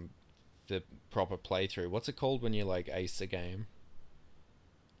proper playthrough, what's it called when you like ace a game?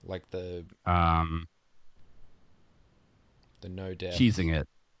 Like the no death. Cheesing it.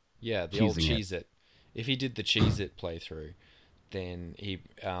 Yeah, the Cheesing old it. cheese it. If he did the cheese it playthrough, then he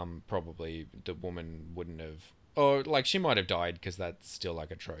probably the woman wouldn't have, or like she might have died because that's still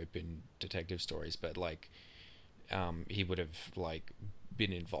like a trope in detective stories, but like he would have like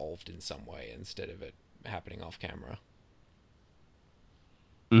been involved in some way instead of it happening off camera.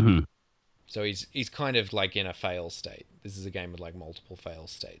 Mm-hmm. So he's kind of like in a fail state. This is a game with like multiple fail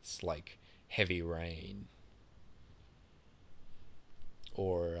states, like Heavy Rain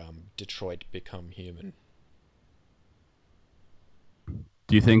or Detroit Become Human.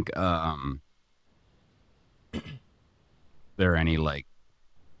 Do you think there are any like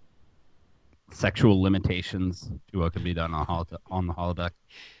sexual limitations to what could be done on the holodeck.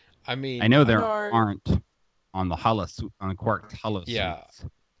 I mean, I know there know. aren't on the Quark's holo Yeah. suits.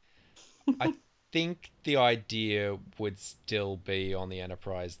 I think the idea would still be on the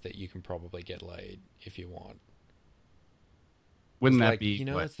Enterprise that you can probably get laid if you want. Wouldn't that like, be you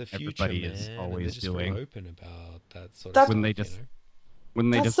know, what it's the future, everybody man, is and always they're just doing? very open about that sort of That's- stuff. Wouldn't they just? You know?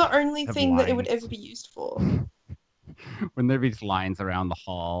 Wouldn't they That's just the only have thing that it would lines? ever be used for. Wouldn't there be just lines around the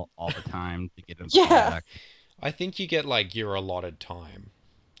hall all the time to get into Yeah. the holodeck? I think you get like your allotted time,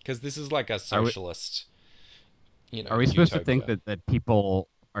 because this is like a socialist. You know, Are we supposed to utopia. think that people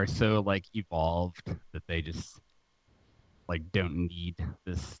are so like evolved that they just like don't need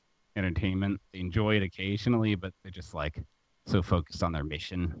this entertainment? They enjoy it occasionally, but they're just like so focused on their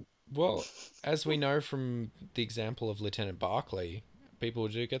mission. Well, as we know from the example of Lieutenant Barclay, people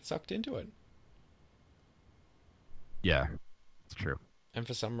do get sucked into it. Yeah, it's true. And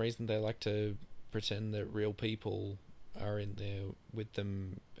for some reason, they like to pretend that real people are in there with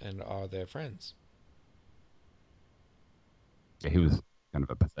them and are their friends. Yeah, he was kind of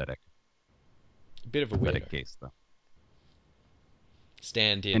a pathetic Bit of a weirdo. case, though.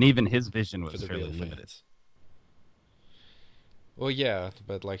 Stand in And even his vision for was the fairly real limited. fans. Well, yeah,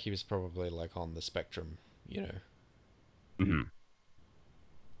 but like he was probably like on the spectrum, you know, Hmm.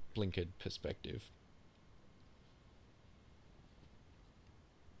 blinkered perspective.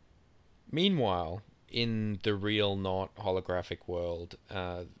 Meanwhile, in the real, not holographic world,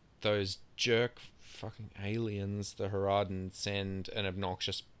 those jerk fucking aliens, the Haradan, send an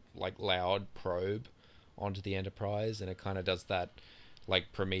obnoxious, like, loud probe onto the Enterprise, and it kind of does that,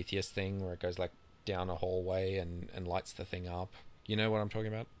 like, Prometheus thing where it goes, like, down a hallway and lights the thing up. You know what I'm talking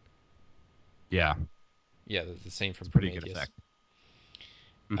about? Yeah, Yeah, the scene from it's a pretty Prometheus. good effect.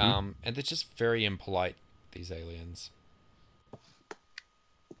 Mhm. And they're just very impolite, these aliens.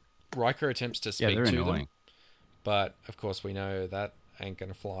 Riker attempts to Yeah, speak they're to annoying. them, but of course we know that ain't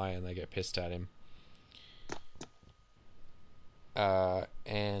gonna fly, and they get pissed at him.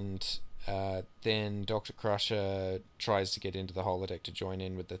 Then Dr. Crusher tries to get into the holodeck to join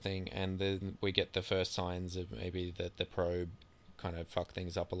in with the thing, and then we get the first signs of maybe that the probe kind of fuck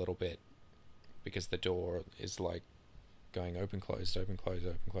things up a little bit, because the door is like going open, closed, open, closed,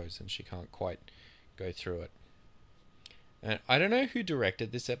 open, closed, and she can't quite go through it. And I don't know who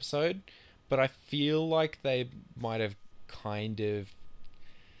directed this episode, but I feel like they might have kind of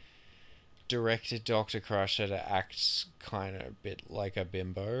directed Dr. Crusher to act kind of a bit like a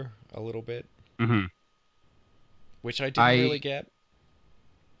bimbo, a little bit, Mhm. which I didn't really get.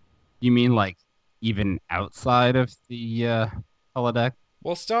 You mean like even outside of the holodeck?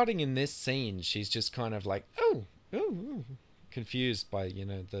 Well, starting in this scene, she's just kind of like, oh, confused by, you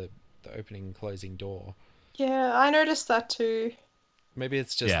know, the opening and closing door. Yeah, I noticed that too. Maybe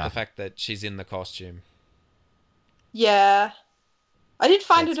it's just Yeah. the fact that she's in the costume. Yeah. I did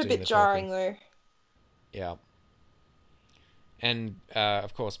find That's it a doing bit the jarring talking. though. Yeah. And,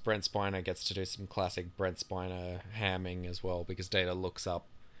 of course, Brent Spiner gets to do some classic Brent Spiner hamming as well, because Data looks up,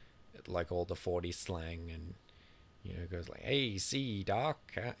 like, all the 40 slang and, you know, goes like, hey, see,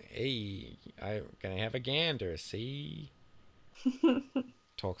 Doc, hey, I'm gonna have a gander, see?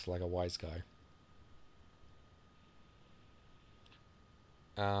 Talks like a wise guy.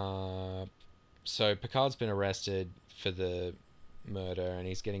 So Picard's been arrested for the murder, and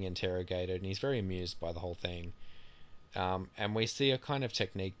he's getting interrogated, and he's very amused by the whole thing. And we see a kind of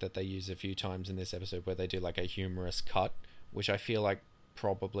technique that they use a few times in this episode where they do like a humorous cut, which I feel like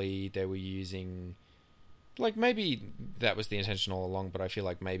probably they were using, like, maybe that was the intention all along, but I feel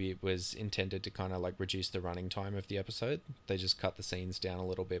like maybe it was intended to kind of like reduce the running time of the episode. They just cut the scenes down a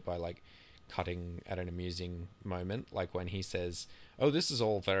little bit by like cutting at an amusing moment, like when he says, oh, this is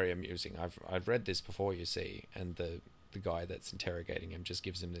all very amusing, I've read this before, you see, and the guy that's interrogating him just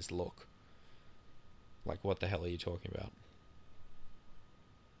gives him this look like, what the hell are you talking about?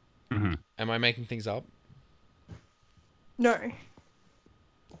 Mhm. Am I making things up? No.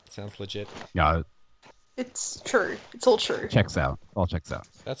 Sounds legit. Yeah, It's true. It's all true. checks out. All checks out.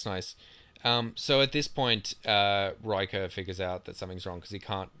 That's nice. So at this point, Riker figures out that something's wrong because he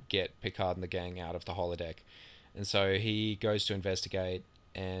can't get Picard and the gang out of the holodeck. And so he goes to investigate,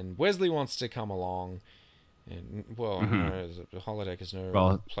 and Wesley wants to come along. And, well, no, the holodeck is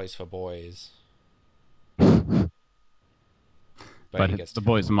no place for boys. But he gets the to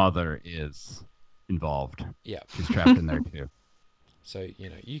boy's mother is involved. Yeah. She's trapped in there too. So, you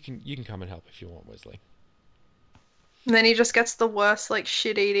know, you can come and help if you want, Wesley. And then he just gets the worst, like,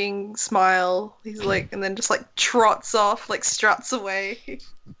 shit-eating smile. He's like, and then just, like, trots off, like, struts away.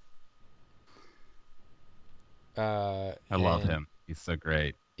 I love him. He's so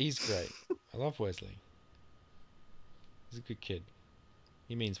great. He's great. I love Wesley. He's a good kid.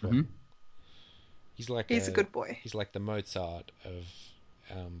 He means well. Mhm. He's a good boy. He's like the Mozart of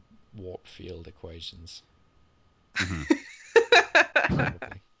warp field equations. Mhm.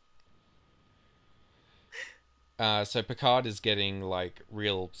 Probably. So Picard is getting like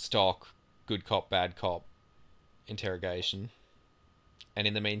real stock good cop bad cop interrogation, and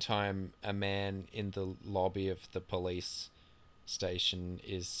in the meantime a man in the lobby of the police station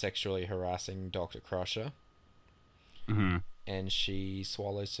is sexually harassing Dr. Crusher, Mhm. and she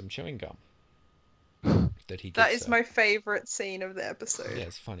swallows some chewing gum that he gives That is her. my favorite scene of the episode. Yeah,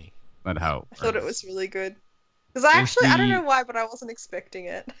 it's funny. But how? I thought it was really good. Because I don't know why, but I wasn't expecting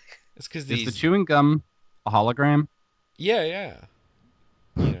it. It's because Is these the chewing gum a hologram? yeah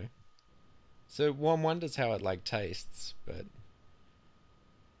you know, so one wonders how it like tastes, but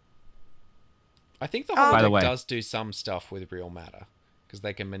I think the By the holodeck way- does do some stuff with real matter because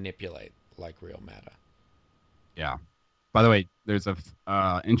they can manipulate like real matter. Yeah. By the way, there's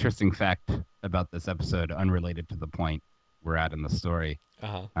a interesting fact about this episode, unrelated to the point we're at in the story.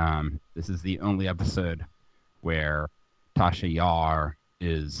 This is the only episode where Tasha Yar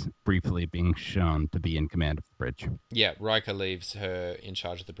is briefly being shown to be in command of the bridge. Yeah, Riker leaves her in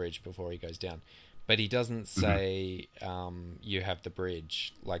charge of the bridge before he goes down. But he doesn't say, you have the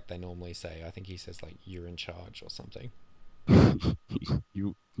bridge, like they normally say. I think he says, like, you're in charge or something.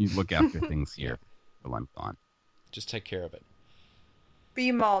 you look after things here while I'm gone. Just take care of it.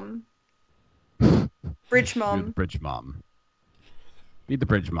 Be mom. Bridge You're the mom. bridge mom. Be the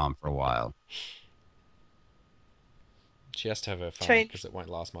bridge mom for a while. She has to have her fun Change. because it won't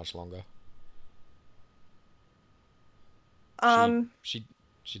last much longer.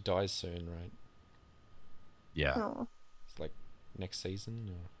 She dies soon, right? Yeah. Oh. It's like next season?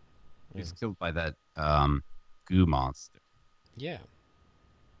 Or... She's killed by that goo monster. Yeah.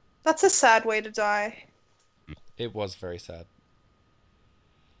 That's a sad way to die. It was very sad.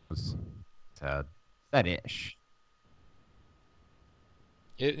 It was sad. Sad-ish.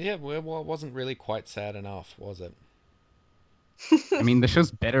 It wasn't really quite sad enough, was it? I mean, the show's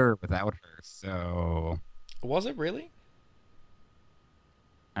better without her, so... Was it really?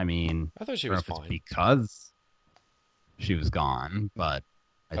 I mean... I thought she I don't was know if it's fine. because she was gone, but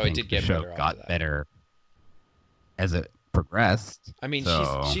I it think did the get show better after got that. better as it progressed. I mean,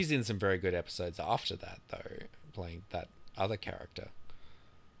 so... she's in some very good episodes after that, though, playing that other character.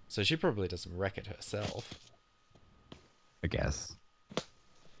 So she probably doesn't wreck it herself. I guess.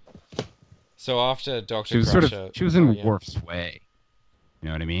 So after Dr. She was Crusher... she was in yeah. Worf's way. You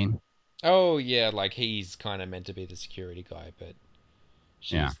know what I mean? Oh, yeah, like he's kind of meant to be the security guy, but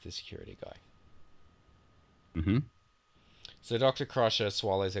she's the security guy. Mm-hmm. So Dr. Crusher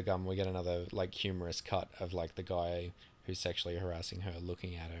swallows her gum. We get another, like, humorous cut of, like, the guy who's sexually harassing her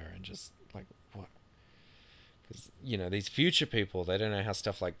looking at her and just, like, what? Because, you know, these future people, they don't know how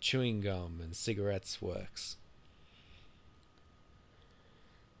stuff like chewing gum and cigarettes works.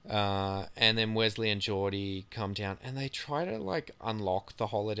 And then Wesley and Geordie come down and they try to, like, unlock the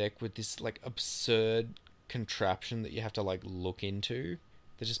holodeck with this, like, absurd contraption that you have to, like, look into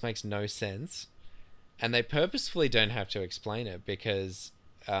that just makes no sense. And they purposefully don't have to explain it because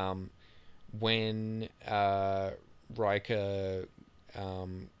when Riker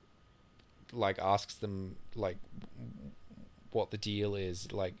like asks them like what the deal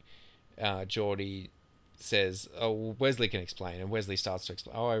is, like Geordie says, "Oh, Wesley can explain," and Wesley starts to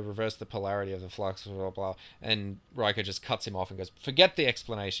explain. "Oh, I reversed the polarity of the flux, blah blah blah," and Riker just cuts him off and goes, "Forget the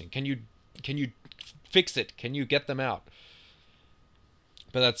explanation. Can you fix it? Can you get them out?"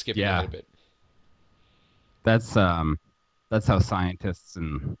 But that's skipping a little bit. That's how scientists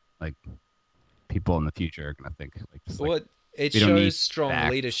and like people in the future are gonna think. Like, just Well, like, it we don't need shows strong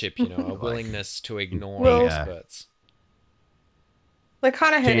facts. leadership, you know, a willingness to ignore Well- experts. They're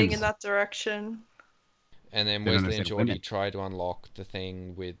kind of heading James. in that direction. And then They don't Wesley and understand Geordie women. try to unlock the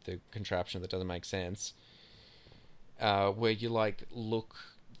thing with the contraption that doesn't make sense. Where you like look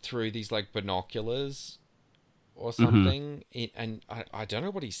through these like binoculars or something, and I don't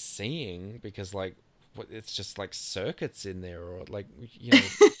know what he's seeing because like it's just like circuits in there or like you know.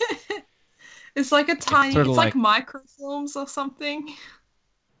 It's like a tiny, sort of it's like microfilms or something.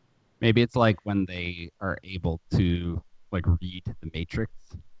 Maybe it's like when they are able to like read the Matrix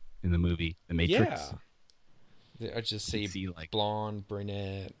in the movie The Matrix. Yeah. I just You see like blonde,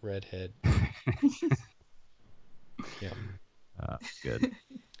 brunette, redhead. Yeah. Good.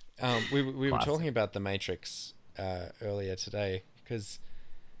 We were Classic. talking about the Matrix earlier today because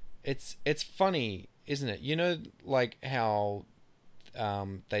it's funny, isn't it? You know, like how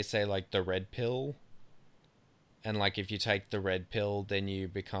they say like the red pill And like if you take the red pill, then you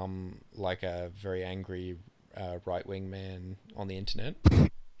become like a very angry right-wing man on the internet.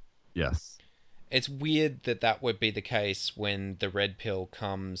 Yes. It's weird that that would be the case when the red pill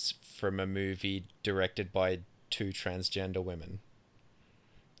comes from a movie directed by two transgender women.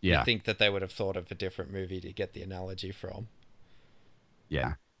 Yeah. I think that they would have thought of a different movie to get the analogy from.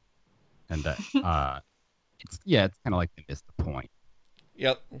 Yeah. And that it's kind of like they missed the point.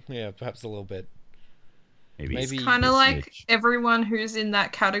 Yep. Yeah, perhaps a little bit. Maybe It's kind of like everyone who's in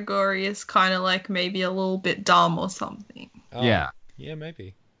that category is kind of like maybe a little bit dumb or something. Oh, yeah. Yeah,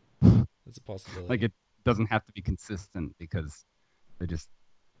 maybe. That's a possibility. Like it doesn't have to be consistent because they're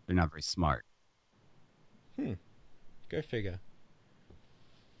not very smart. Go figure. Do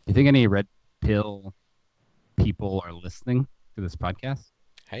you think any red pill people are listening to this podcast?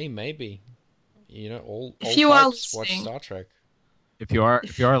 Hey, maybe. You know, all If you are types watch listening- Star Trek. If you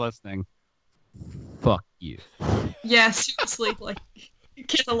are listening, fuck you. Yeah, seriously, like,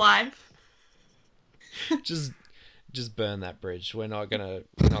 get alive. just burn that bridge. We're not gonna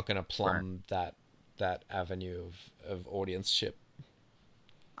plumb that avenue of audienceship.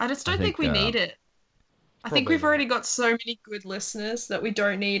 I just don't think we need it. I think Probably we've not. already got so many good listeners that we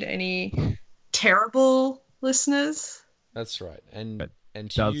don't need any terrible listeners. That's right. And But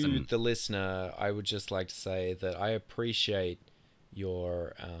to you, the listener, I would just like to say that I appreciate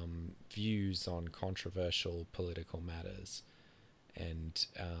your views on controversial political matters, and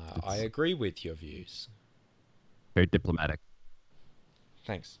I agree with your views. Very diplomatic.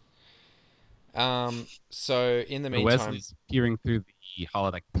 Thanks. So in the meantime, Wesley's peering through the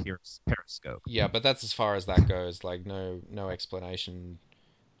holodeck periscope. yeah, but that's as far as that goes. Like no explanation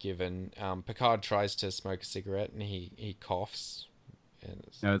given. Picard tries to smoke a cigarette and he coughs. And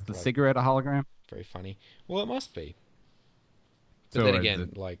it's Now, is the like, cigarette a hologram? very funny? Well, it must be. But So then is again,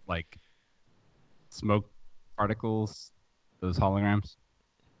 it like smoke particles, those holograms?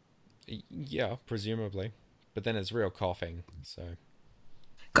 yeah, presumably. But then it's real coughing. So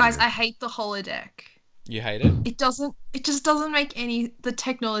Guys, I hate the holodeck. you hate it? It just doesn't make the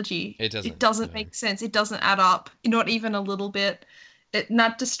technology. It doesn't, It doesn't no. make sense. It doesn't add up. Not even a little bit.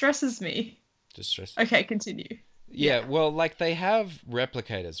 That distresses me. Distress. Okay, continue. Yeah, well, like they have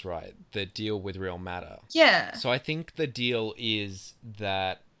replicators, right, that deal with real matter. Yeah. So I think the deal is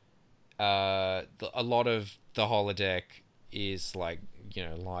that a lot of the holodeck is like, you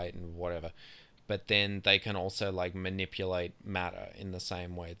know, light and whatever, but then they can also like manipulate matter in the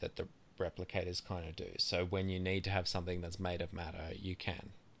same way that the replicators kind of do. So when you need to have something that's made of matter, you can.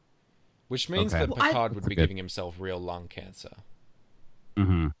 Which means Okay. that Well, Picard would That's be good. giving himself real lung cancer.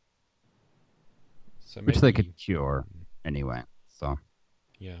 Mm-hmm. So Which maybe, they could cure anyway. So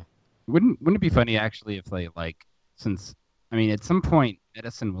yeah. wouldn't it be funny actually if they since at some point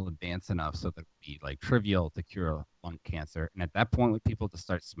medicine will advance enough so that it would be like trivial to cure lung cancer, and at that point would people just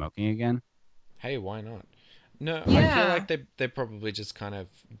start smoking again? Hey, why not? No, I feel Yeah. like they probably just kind of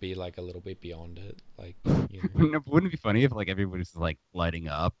be like a little bit beyond it, like you know. Wouldn't it be funny if like everybody's like lighting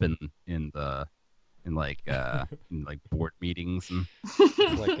up in board meetings and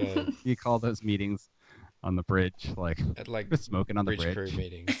It's like you call those meetings on the bridge at like just smoking on the bridge bridge crew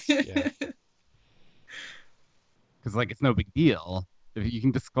meetings. Yeah, because it's no big deal if you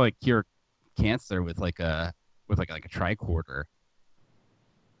can just like cure cancer with a tricorder.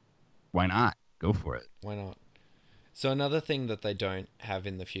 Why not? Go for it. why not? So another thing that they don't have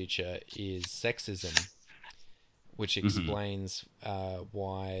in the future is sexism, which explains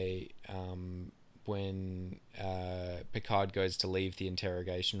why when Picard goes to leave the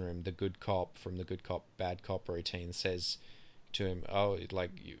interrogation room, the good cop from the good cop bad cop routine says to him, "Oh,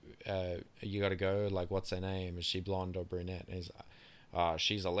 like you got to go. Like, what's her name? Is she blonde or brunette?" And he's,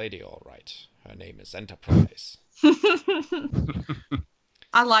 "She's a lady, all right. Her name is Enterprise."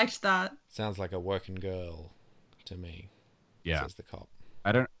 I liked that. Sounds like a working girl to me. Yeah. Says the cop.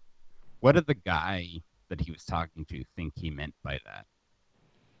 I don't. What did the guy that he was talking to think he meant by that?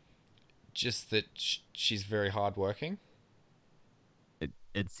 Just that she's very hardworking.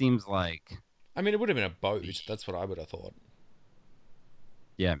 It seems like, I mean, it would have been a boat. That's what I would have thought.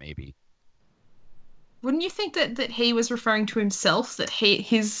 yeah, maybe. Wouldn't you think that he was referring to himself, that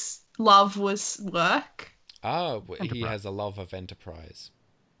his love was work? Oh, he Enterprise. has a love of Enterprise.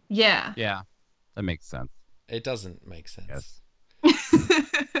 Yeah. Yeah, that makes sense. It doesn't make sense. Yes.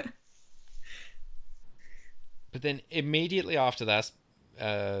 But then immediately after that,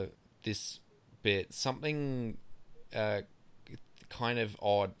 this bit, something kind of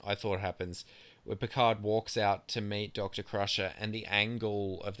odd I thought happens, where Picard walks out to meet Dr. Crusher, and the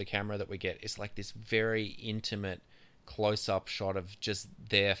angle of the camera that we get is like this very intimate, close-up shot of just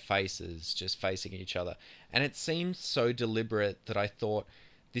their faces just facing each other, and it seemed so deliberate that I thought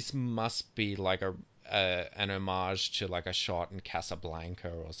this must be like an homage to like a shot in Casablanca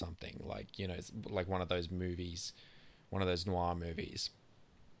or something, like, you know, like one of those movies, one of those noir movies.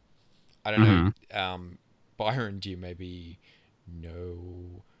 I don't know. Byron, do you maybe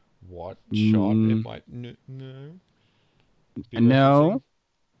know what shot it might no be No.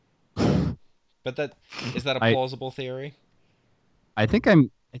 referencing? But that is that a plausible theory? I think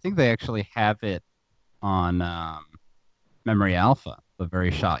they actually have it on Memory Alpha, the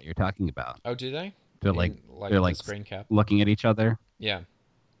very shot you're talking about. Oh, do they? They're they're like screen cap, looking at each other. Yeah.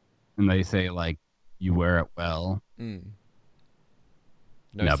 And they say like, "You wear it well." No,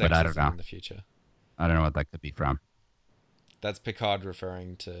 but I don't know. in the future. I don't know what that could be from. That's Picard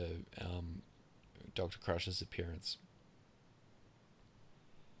referring to Dr. Crusher's appearance.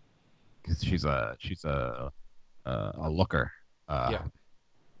 Because she's a looker. Yeah.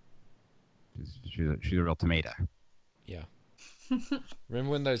 She's a real tomato. Yeah.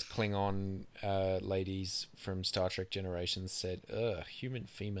 Remember when those Klingon ladies from Star Trek Generations said, "Ugh, human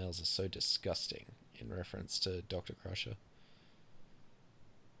females are so disgusting," in reference to Dr. Crusher?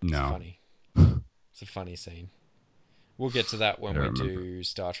 It's funny. It's a funny scene. We'll get to that when we do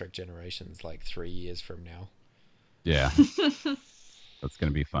Star Trek Generations, like 3 years from now. Yeah. That's going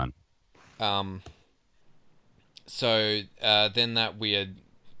to be fun. So then that weird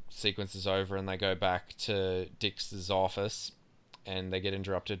sequence is over and they go back to Dix's office and they get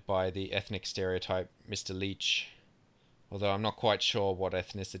interrupted by the ethnic stereotype Mr. Leach. Although I'm not quite sure what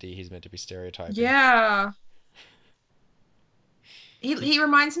ethnicity he's meant to be stereotyping. Yeah. He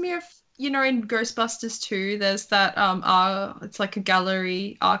reminds me of, you know, in Ghostbusters 2, there's that it's like a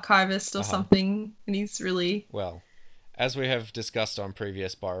gallery archivist or something, and he's really... Well, as we have discussed on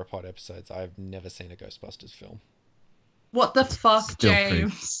previous Biopod episodes, I've never seen a Ghostbusters film. What the fuck, Still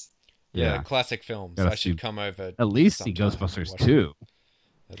James? Yeah, classic films. I should come over. At least see Ghostbusters 2.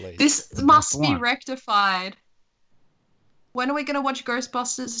 At least. This must be rectified. When are we going to watch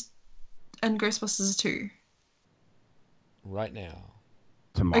Ghostbusters and Ghostbusters 2? Right now.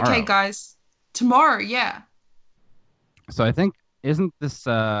 Tomorrow. Okay, guys. Tomorrow, yeah. So I think, isn't this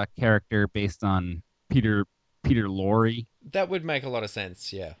character based on Peter Lorre? That would make a lot of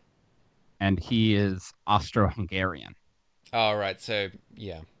sense, yeah. And he is Austro-Hungarian. Oh, right. So,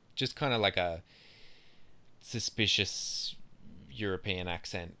 yeah. Just kind of like a suspicious European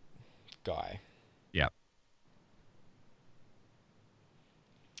accent guy. Yeah.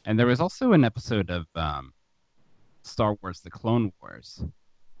 And there was also an episode of Star Wars: The Clone Wars.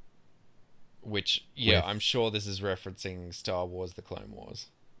 Which, yeah, I'm sure this is referencing Star Wars: The Clone Wars.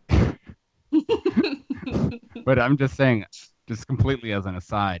 But I'm just saying, just completely as an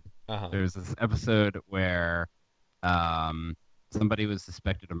aside, Uh-huh. there's this episode where somebody was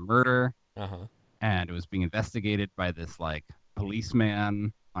suspected of murder, Uh-huh. and it was being investigated by this like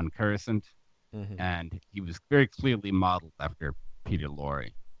policeman on Coruscant, and he was very clearly modeled after Peter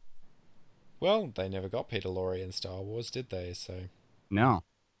Lorre. Well, they never got Peter Lorre in Star Wars, did they? So No,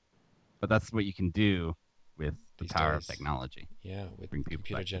 but that's what you can do with the These power days. of technology. yeah, with Bring people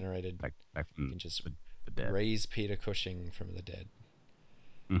computer-generated, back you from can just the dead. raise Peter Cushing from the dead.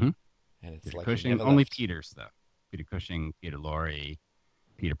 Mm-hmm. And it's Peter like he Cushing, never only left. Peters though. Peter Cushing, Peter Lorre,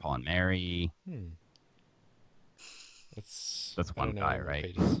 Peter, Paul, and Mary. That's one I don't know guy, any more right?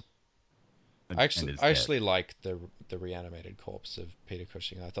 Peters. And I is actually like the reanimated corpse of Peter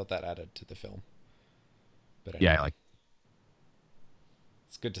Cushing. I thought that added to the film. But dead. anyway, Yeah, like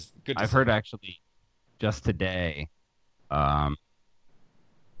it's good to I've see. heard actually just today,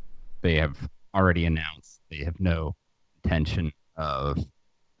 they have already announced they have no intention of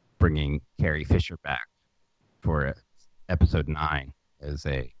bringing Carrie Fisher back for episode 9 as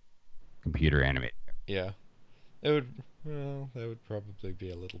a computer animated character. Yeah, that would probably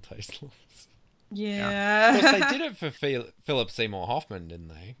be a little tasteless. Yeah. Of course, they did it for Philip Seymour Hoffman, didn't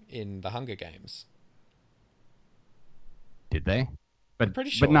they? In The Hunger Games. Did they? But pretty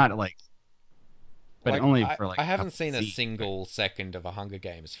sure. But not like. But Like, only for like. I haven't couple seen a scenes, single second of a Hunger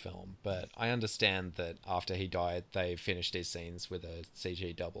Games film, but I understand that after he died, they finished his scenes with a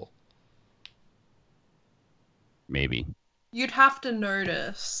CG double. Maybe. You'd have to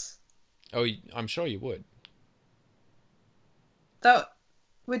notice. Oh, I'm sure you would. That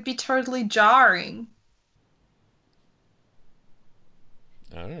would be totally jarring.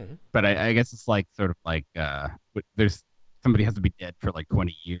 I don't know. But I guess it's like sort of like there's somebody has to be dead for like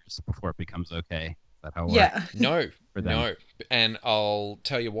 20 years before it becomes okay. Is that how it works? Yeah. No, For them. no. And I'll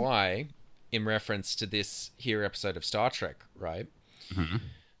tell you why in reference to this here episode of Star Trek, right? Mhm.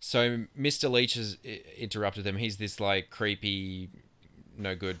 So Mr. Leach has interrupted them. He's this like creepy,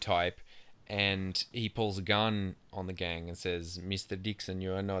 no good type, and he pulls a gun on the gang and says, "Mr. Dixon,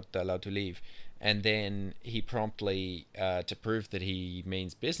 you are not allowed to leave." And then he promptly, to prove that he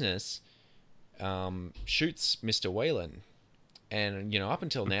means business, shoots Mr. Whalen. And, up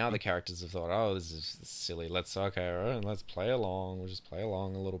until now, the characters have thought, oh, this is silly. Let's play along. We'll just play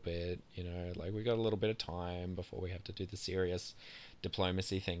along a little bit. Like we got a little bit of time before we have to do the serious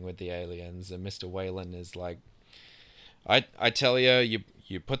diplomacy thing with the aliens. And Mr. Whalen is like, I tell you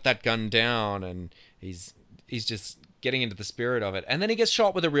put that gun down. And he's just getting into the spirit of it. And then he gets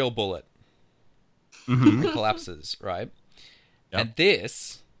shot with a real bullet. Mm-hmm. And collapses, right? Yep. And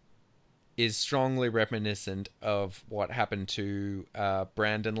this is strongly reminiscent of what happened to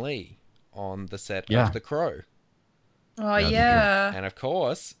Brandon Lee on the set of The Crow. Oh, yeah. And of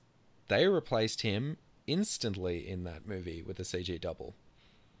course, they replaced him instantly in that movie with a CG double.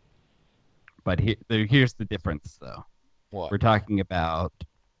 But here's the difference, though. What? We're talking about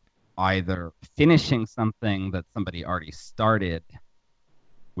either finishing something that somebody already started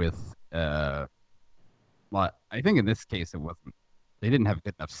with, I think in this case it wasn't. They didn't have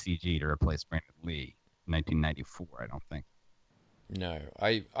good enough CG to replace Brandon Lee in 1994, I don't think. No,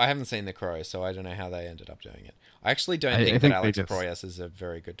 I haven't seen The Crow, so I don't know how they ended up doing it. I actually don't think that Alex Proyas is a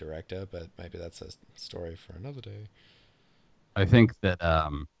very good director, but maybe that's a story for another day. I think that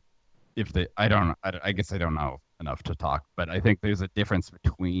I guess I don't know enough to talk, but I think there's a difference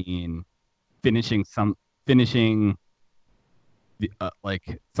between finishing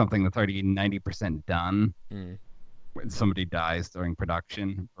like something that's already 90% done. When somebody dies during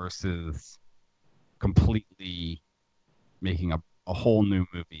production versus completely making a whole new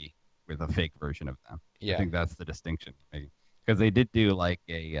movie with a fake version of them. Yeah. I think that's the distinction. Because they did do like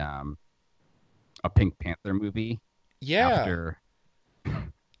a Pink Panther movie. Yeah. After,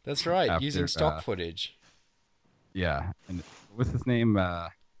 that's right, using stock footage. Yeah. And what's his name?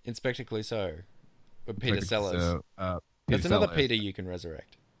 Inspector Clouseau. Or Peter Sellers. Peter That's another Sellers. Peter you can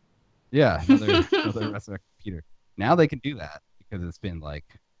resurrect. Yeah, another resurrected Peter. Now they can do that because it's been like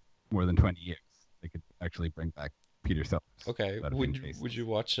more than 20 years. They could actually bring back Peter Sellers. Okay, would you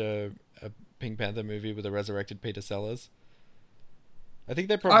watch a Pink Panther movie with a resurrected Peter Sellers? I think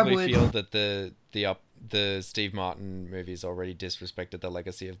they probably feel that the Steve Martin movies already disrespected the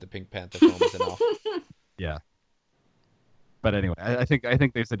legacy of the Pink Panther films enough. Yeah. But anyway, I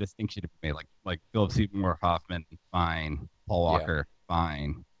think there's a distinction to be made. Like Philip Seymour Hoffman, fine. Paul Walker,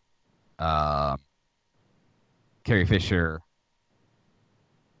 fine. Carrie Fisher,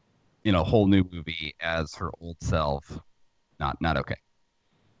 whole new movie as her old self, not okay.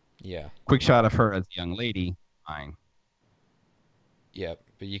 Yeah. Quick shot of her as a young lady, fine. Yeah,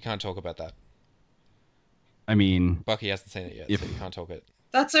 but you can't talk about that. I mean, Bucky hasn't seen it yet, so you can't talk it.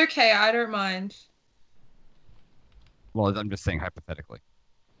 That's okay. I don't mind. Well, I'm just saying hypothetically.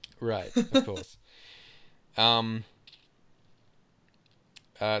 Right, of course. So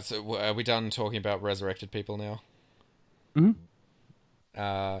are we done talking about resurrected people now?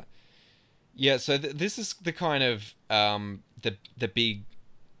 Mm-hmm. Yeah, so this is the kind of the big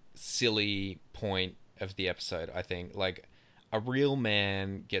silly point of the episode, I think. Like, a real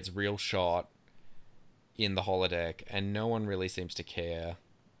man gets real shot in the holodeck, and no one really seems to care.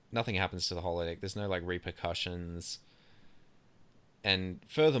 Nothing happens to the holodeck. There's no, like, repercussions. And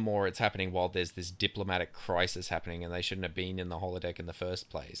furthermore, it's happening while there's this diplomatic crisis happening, and they shouldn't have been in the holodeck in the first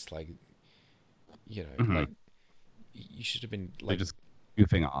place. Like, like, you should have been, like... They're just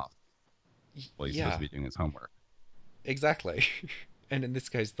goofing off. Well, he's supposed to be doing his homework. Exactly. And in this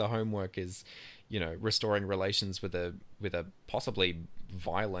case, the homework is, restoring relations with a possibly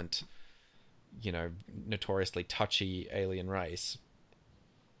violent, notoriously touchy alien race.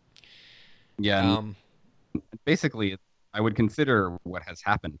 Yeah. Basically, I would consider what has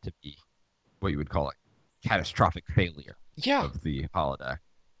happened to be what you would call a catastrophic failure of the holodeck.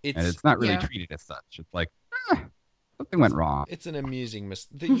 And it's not really treated as such. It's like, something went wrong. It's an amusing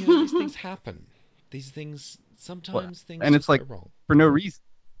these things happen. These things, sometimes things and it's like, go wrong. For no reason.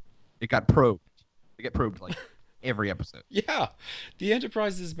 It got probed. They get probed like every episode. Yeah. The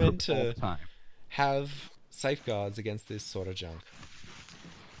Enterprise is meant all to the time. have safeguards against this sort of junk.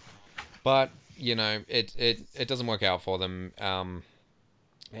 But, it doesn't work out for them.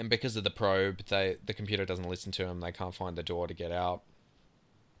 And because of the probe, the computer doesn't listen to them. They can't find the door to get out.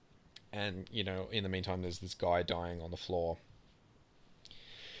 And, in the meantime, there's this guy dying on the floor.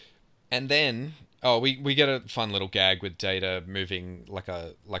 And then, we get a fun little gag with Data moving like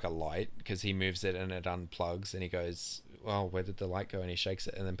a light, because he moves it and it unplugs, and he goes, "Well, where did the light go?" And he shakes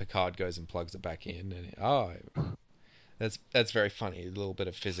it, and then Picard goes and plugs it back in, and That's very funny. A little bit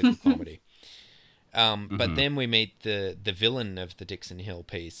of physical comedy. But then we meet the villain of the Dixon Hill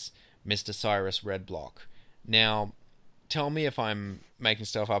piece, Mr. Cyrus Redblock. Now, tell me if I'm making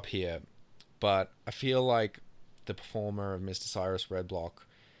stuff up here, but I feel like the performer of Mr. Cyrus Redblock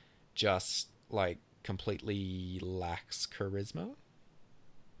just, like, completely lacks charisma.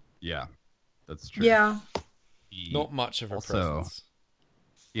 Yeah, that's true. Yeah. Not much of a presence.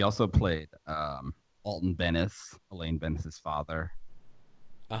 He also played Alton Bennis, Elaine Bennis's father,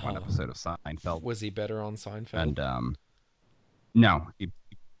 one episode of Seinfeld. Was he better on Seinfeld? And no,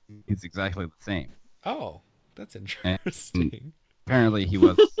 he's exactly the same. Oh, that's interesting. And apparently, he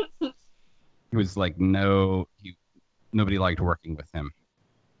was like nobody liked working with him.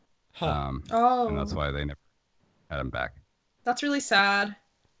 Huh. And that's why they never had him back. That's really sad.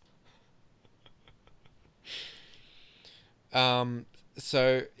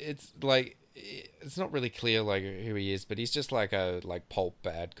 So it's like, it's not really clear like who he is, but he's just like a pulp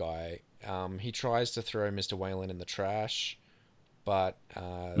bad guy. He tries to throw Mr. Whalen in the trash, but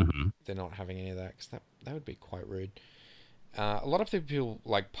they're not having any of that, because that would be quite rude. A lot of the people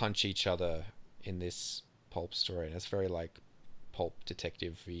like punch each other in this pulp story, and it's very like pulp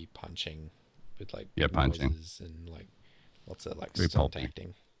detective-y punching with like punching noises and like lots of like very stunt pulpy.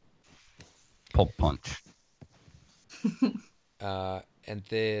 acting. Pulp punch. And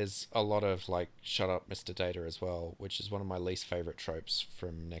there's a lot of like "shut up, Mr. Data" as well, which is one of my least favorite tropes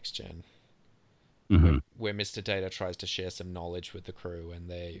from Next Gen, where Mr. Data tries to share some knowledge with the crew, and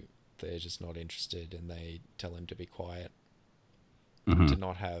they're just not interested, and they tell him to be quiet, to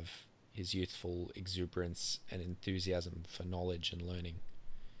not have his youthful exuberance and enthusiasm for knowledge and learning.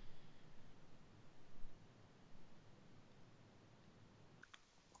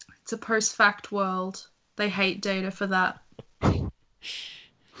 It's a post-fact world. They hate Data for that.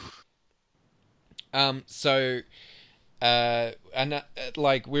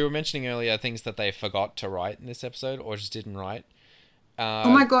 Like we were mentioning earlier, things that they forgot to write in this episode, or just didn't write. Oh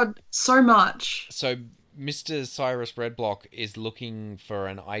my god, so much. So Mr. Cyrus Redblock is looking for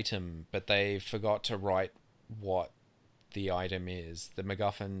an item, but they forgot to write what the item is. The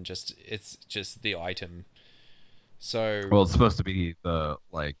MacGuffin it's just the item. So well, it's supposed to be a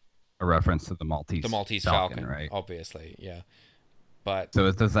reference to the Maltese Falcon, right? Obviously, yeah. But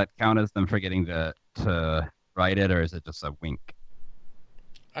so does that count as them forgetting to write it, or is it just a wink?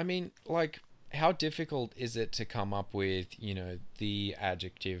 I mean, like, how difficult is it to come up with, the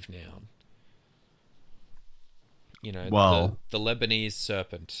adjective noun? Well, the Lebanese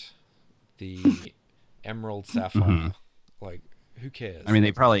serpent, the emerald sapphire. Like, who cares? I mean,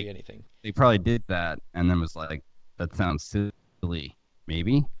 they probably anything. They probably did that, and then was like, "That sounds silly,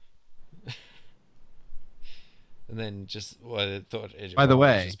 maybe." And then I thought it By the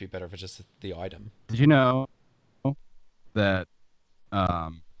way, would just be better if it's just the item. Did you know that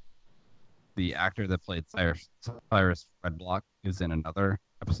the actor that played Cyrus Redblock is in another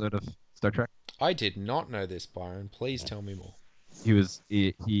episode of Star Trek? I did not know this, Byron. Please tell me more.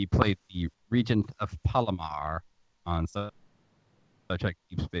 He played the Regent of Palomar on Star Trek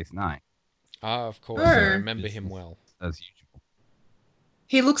Deep Space Nine. Ah, of course. I remember him well. As usual.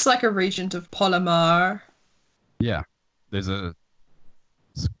 He looks like a regent of Palomar. Yeah. There's a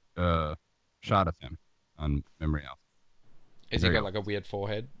shot of him on Memory Alpha. Has he got like a weird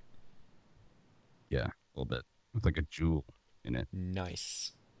forehead? Yeah, a little bit. With like a jewel in it.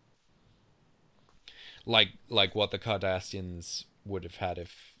 Nice. Like what the Cardassians would have had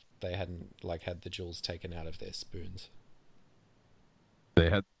if they hadn't had the jewels taken out of their spoons. They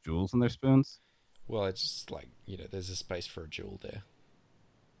had jewels in their spoons? Well, it's just there's a space for a jewel there.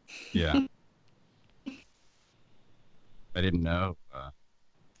 Yeah. I didn't know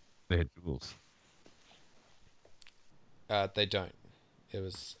they had jewels. They don't. It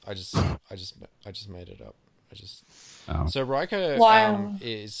was I just made it up. Oh. So Riker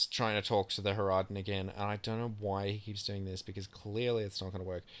is trying to talk to the Haradan again, and I don't know why he keeps doing this, because clearly it's not going to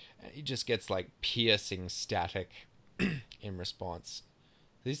work. And he just gets piercing static in response.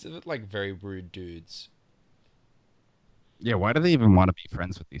 These are very rude dudes. Yeah, why do they even want to be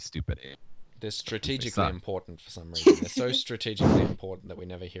friends with these stupid aliens? They're strategically important for some reason. They're so strategically important that we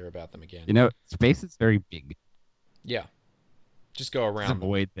never hear about them again. Space is very big. Yeah. Just go around. Just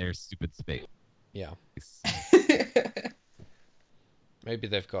avoid their stupid space. Yeah. Maybe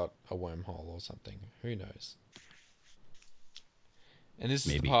they've got a wormhole or something. Who knows? And this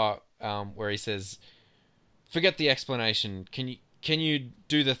is the part where he says, "Forget the explanation. Can you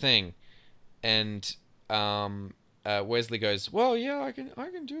do the thing?" And Wesley goes, "Well, yeah, I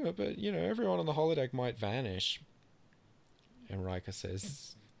can do it, but everyone on the holodeck might vanish." And Riker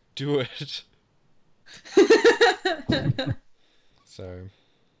says, "Do it." So,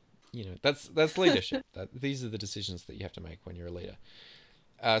 that's leadership. These are the decisions that you have to make when you're a leader.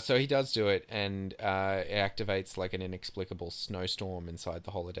 So he does do it, and it activates like an inexplicable snowstorm inside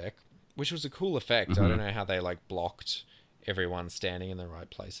the holodeck, which was a cool effect. I don't know how they like blocked everyone standing in the right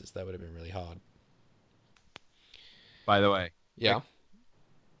places. That would have been really hard. By the way, Yeah.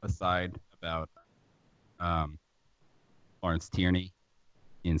 Aside about Lawrence Tierney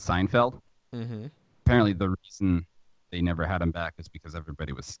in Seinfeld. Mm-hmm. Apparently, the reason they never had him back is because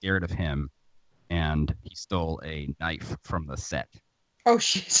everybody was scared of him, and he stole a knife from the set. Oh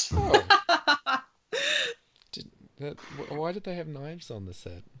shit! Oh. Why did they have knives on the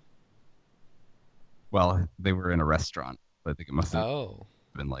set? Well, they were in a restaurant, but I think it must have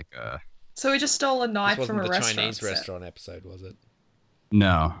been like a... So he just stole a knife from a restaurant. This wasn't the Chinese restaurant episode, was it?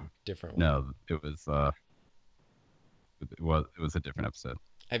 No. Different one. No, it was a different episode.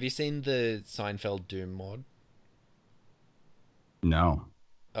 Have you seen the Seinfeld Doom mod? No.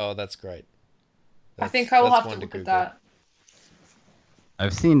 Oh, that's great. I think I will have to look at that.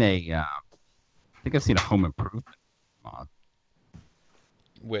 I've seen I think I've seen a Home Improvement mod.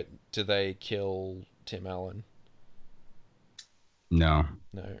 Do they kill Tim Allen? No.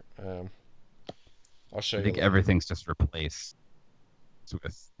 No. I'll show you. I think everything's just replaced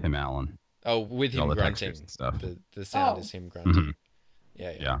with Tim Allen. Oh, with him grunting. Stuff. The sound is him grunting. Mm-hmm.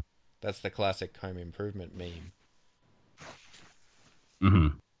 Yeah. That's the classic Home Improvement meme. Mm-hmm.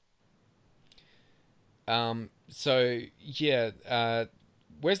 So,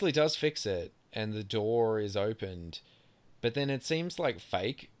 Wesley does fix it, and the door is opened, but then it seems like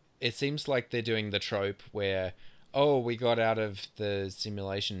fake. It seems like they're doing the trope where, we got out of the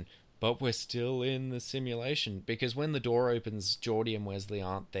simulation, but we're still in the simulation. Because when the door opens, Geordie and Wesley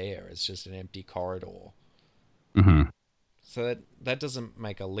aren't there. It's just an empty corridor. Mm-hmm. So that doesn't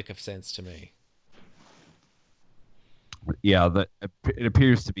make a lick of sense to me. Yeah, it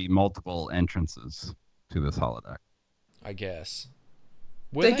appears to be multiple entrances to this holodeck. I guess.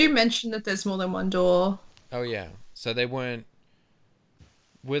 They do mention that there's more than one door. Oh, yeah. So they weren't...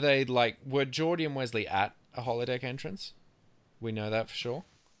 Were Geordie and Wesley at a holodeck entrance? We know that for sure.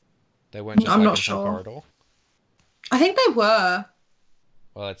 They weren't just I'm not in sure. some corridor. I think they were.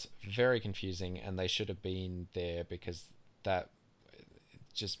 Well, it's very confusing, and they should have been there because that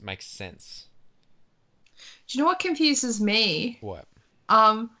just makes sense. Do you know what confuses me? What?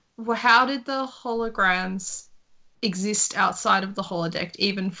 How did the holograms exist outside of the holodeck,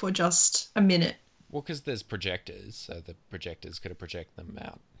 even for just a minute? Well, because there's projectors, so the projectors could have projected them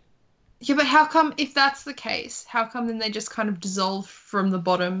out. Yeah, but how come, if that's the case, how come then they just kind of dissolve from the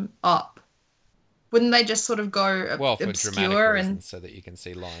bottom up? Wouldn't they just sort of go for obscure dramatic reasons, so that you can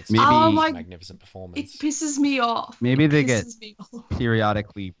see Lawrence Maybe magnificent performance? It pisses me off. Maybe they get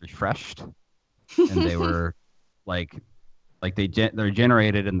periodically refreshed, and they were they're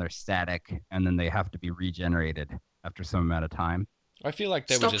generated and they're static, and then they have to be regenerated after some amount of time. I feel like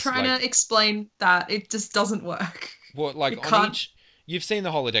they were just trying to explain that. It just doesn't work. Well, on each... You've seen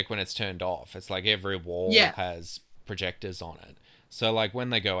the holodeck when it's turned off. It's like every wall has projectors on it. So, when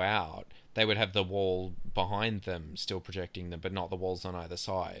they go out, they would have the wall behind them still projecting them, but not the walls on either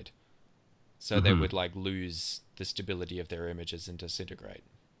side. So they would, lose the stability of their images and disintegrate.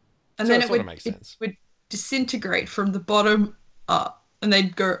 And so then it would disintegrate from the bottom up. And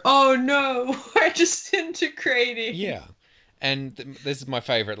they'd go, oh no, we're disintegrating. Yeah. And this is my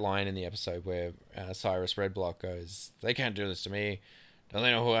favourite line in the episode where Cyrus Redblock goes, "They can't do this to me. Don't they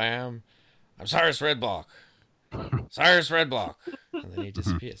know who I am? I'm Cyrus Redblock. Cyrus Redblock." And then he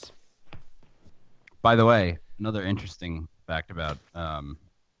disappears. By the way, another interesting fact about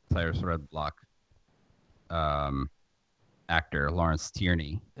Cyrus Redblock actor Lawrence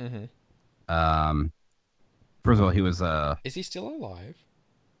Tierney. Mm-hmm. First of all, he was Is he still alive?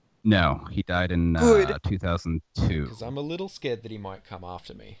 No, he died in 2002. Because I'm a little scared that he might come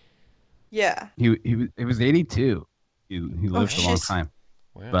after me. Yeah. He was 82. He lived a long time.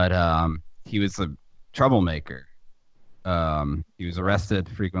 Wow. But he was a troublemaker. He was arrested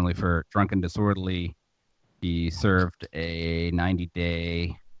frequently for drunken disorderly. He served a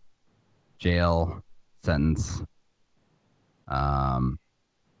 90-day jail sentence in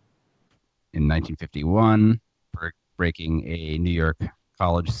 1951 for breaking a New York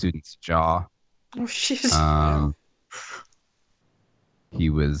college student's jaw. Oh, shit. He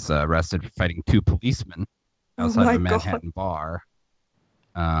was arrested for fighting two policemen outside of a Manhattan bar.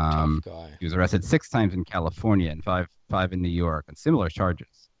 Tough guy. He was arrested 6 times in California and five in New York on similar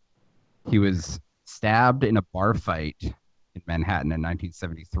charges. He was stabbed in a bar fight in Manhattan in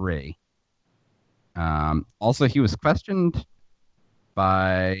 1973. Also, he was questioned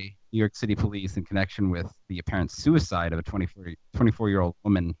by New York City police in connection with the apparent suicide of a 24-year-old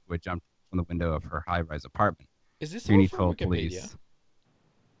woman who had jumped from the window of her high-rise apartment. Is this Tierney all from told Wikipedia? police,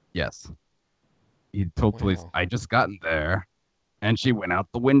 yes. He told police, Wow. I just gotten there, and she went out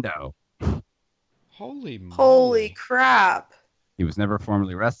the window. Holy moly. Holy crap. He was never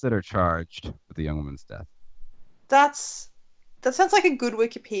formally arrested or charged with the young woman's death. That sounds like a good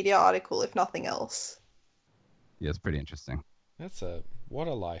Wikipedia article, if nothing else. Yeah, it's pretty interesting. What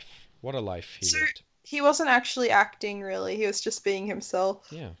a life. What a life he So- lived. He wasn't actually acting, really. He was just being himself.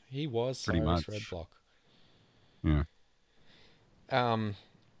 Yeah, he was Pretty Cyrus much. Redblock. Yeah.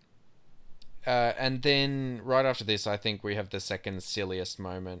 And then right after this, I think we have the second silliest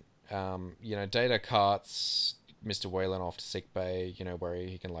moment. Data carts Mr. Whalen off to sickbay, where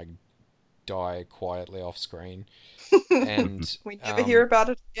he can like die quietly off screen. And We never hear about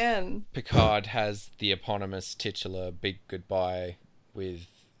it again. Picard has the eponymous titular big goodbye with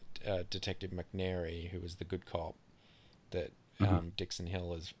Detective McNary, who was the good cop that Dixon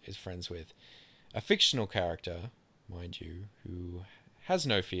Hill is friends with. A fictional character, mind you, who has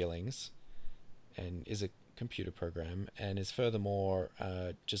no feelings and is a computer program, and is furthermore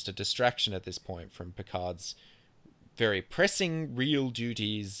just a distraction at this point from Picard's very pressing real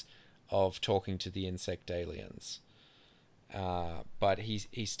duties of talking to the insect aliens. But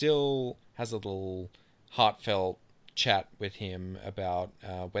he still has a little heartfelt chat with him about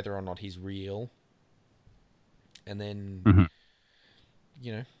whether or not he's real, and then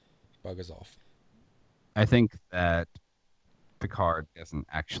buggers off. I think that Picard doesn't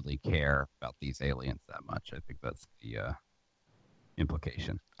actually care about these aliens that much. I think that's the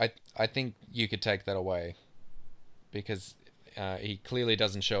implication. I think you could take that away, because he clearly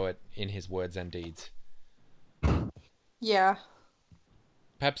doesn't show it in his words and deeds. Yeah.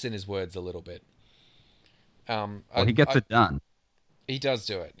 Perhaps in his words a little bit. Well, he gets it done. He does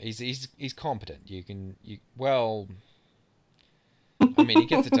do it. He's competent. He gets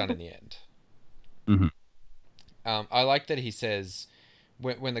it done in the end. Mm-hmm. I like that he says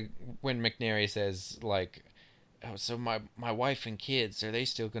when McNary says like, "Oh, so my wife and kids, are they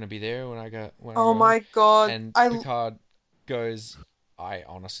still going to be there when I go?" Oh my god. And I Picard goes, "I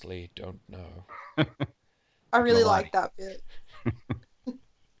honestly don't know." really No lie. like that bit.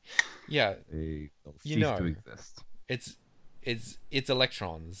 Yeah, They'll You cease know. to exist. it's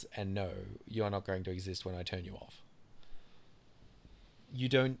electrons, and no, you are not going to exist when I turn you off. You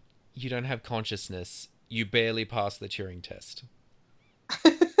don't have consciousness. You barely pass the Turing test.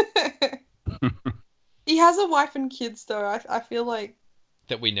 He has a wife and kids, though. I feel like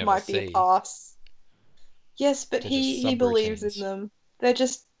That we never might be see. a pass. Yes, but They're he just believes in subroutines. them. They're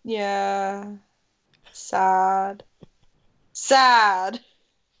just, yeah, sad. Sad.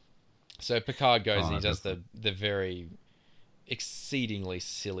 So Picard goes and Oh, he does the very exceedingly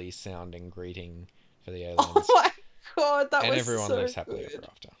silly sounding greeting for the aliens. Oh my god, that And was everyone so lives happily good. ever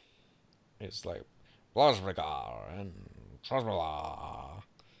after. It's like Blasbrigar and Trosbala.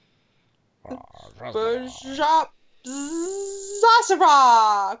 Bajap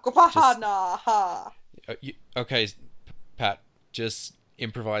Zasara Gopahana ha. Okay, Pat, just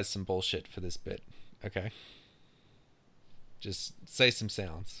improvise some bullshit for this bit, okay? Just say some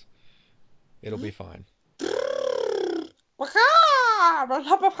sounds. It'll be fine.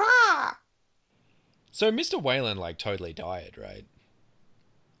 So Mr. Whalen like totally died, right?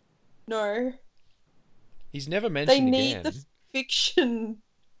 No, He's never they mentioned need again. the fiction.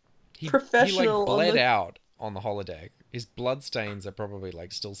 He professional like on bled the- out on the holodeck. His blood stains are probably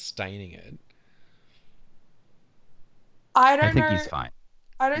like still staining it. I I don't think know. he's fine.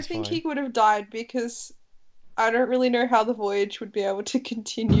 I don't He's think fine. he would have died because I don't really know how the voyage would be able to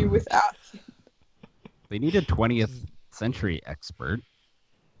continue without him. They need a 20th century expert.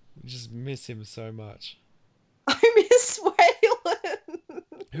 I just miss him so much. I miss Waylon.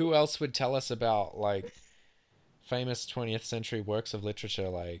 Who else would tell us about like famous 20th century works of literature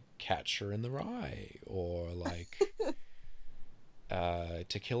like Catcher in the Rye or like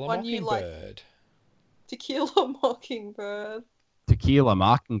To Kill a One you like. Mockingbird? Tequila Mockingbird. Tequila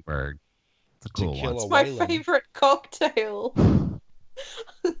Mockingbird. It's a cool Tequila one. It's my Waylon. favorite cocktail.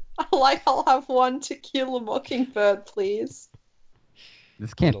 I'll have one Tequila Mockingbird, please.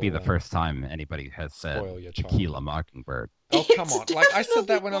 This can't be Little, the first time anybody has said spoil your Tequila child. Mockingbird. Oh, come It's on. Like, I said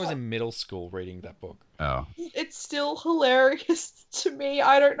that when I was definitely in middle school reading that book. Oh, It's still hilarious to me.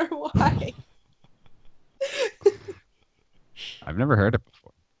 I don't know why. I've never heard it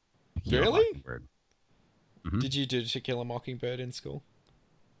before. Tequila Really? Mockingbird. Mhm. Did you do To Kill a Mockingbird in school?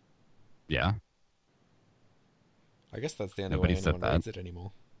 Yeah. I guess that's the only Nobody way said anyone that. reads it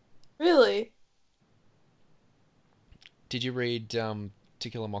anymore. Really? Did you read To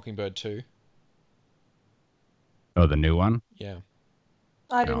Kill a Mockingbird 2? Oh, the new one? Yeah.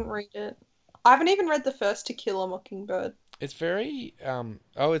 I No. didn't read it. I haven't even read the first To Kill a Mockingbird. It's very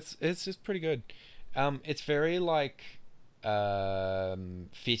it's just pretty good. It's very like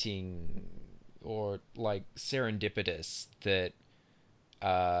fitting or like serendipitous that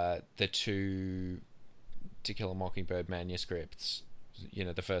the two To Kill a Mockingbird manuscripts, you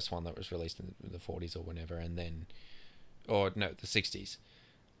know, the first one that was released in the 40s or whenever, and then the 60s.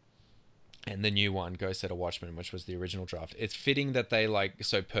 And the new one, Go Set a Watchman, which was the original draft. It's fitting that they like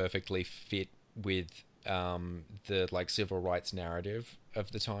so perfectly fit with the like civil rights narrative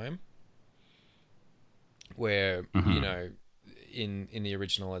of the time, where you know, in the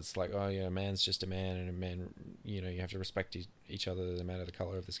original it's like, oh yeah, a man's just a man, and a man, you know, you have to respect each other no matter the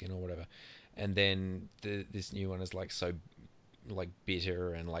color of the skin or whatever. And then this new one is like so like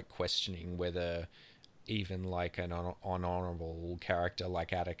bitter and like questioning whether even like an honorable character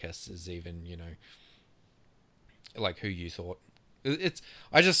like Atticus is even, you know, like who you thought. It's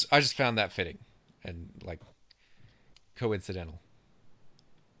I just found that fitting and like coincidental.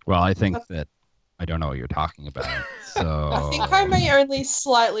 Well, I think that I don't know what you're talking about. So I think I may only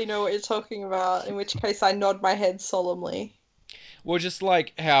slightly know what you're talking about, in which case I nod my head solemnly. Well, just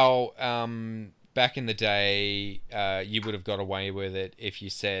like how back in the day, you would have got away with it if you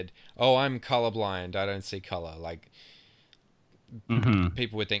said, "Oh, I'm colorblind. I don't see color." Like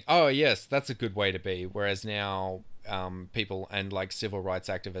people would think, "Oh, yes, that's a good way to be." Whereas now, people and like civil rights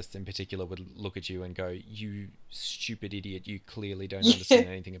activists in particular would look at you and go, "You stupid idiot! You clearly don't understand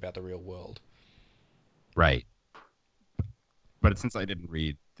anything about the real world." Right. But since I didn't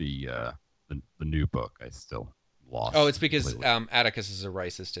read the new book, I still lost. Oh, it's because Atticus is a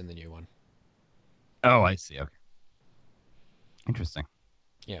racist in the new one. Oh, I see. Okay. Interesting.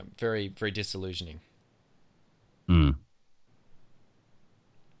 Yeah, very, very disillusioning.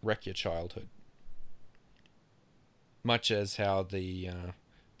 Wreck your childhood. Much as how the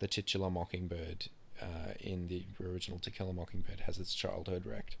titular Mockingbird in the original To Kill a Mockingbird has its childhood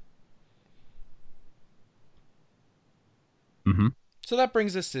wrecked. So that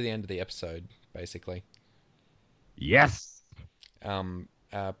brings us to the end of the episode, basically. Yes.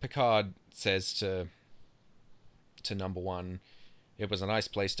 Picard says to number one, "It was a nice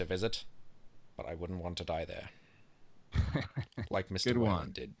place to visit, but I wouldn't want to die there." Like Mr.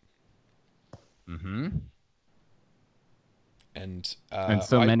 Whalen did. And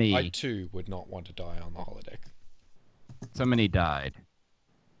so many. I too would not want to die on the holodeck. So many died.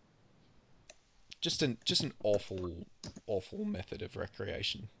 Just an awful method of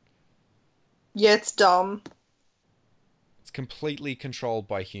recreation. Yeah, it's dumb. It's completely controlled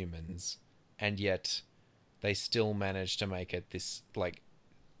by humans, and yet they still manage to make it this like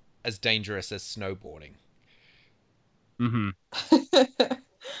as dangerous as snowboarding.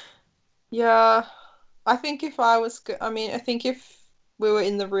 Yeah, I think if I think if we were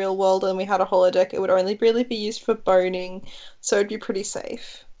in the real world and we had a holodeck, it would only really be used for boning, so it'd be pretty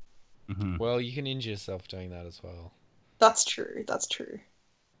safe. Well, you can injure yourself doing that as well. That's true.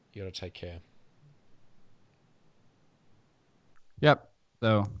 You gotta take care. Yep.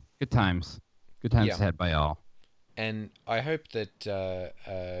 So good times. Good times ahead by all. And I hope that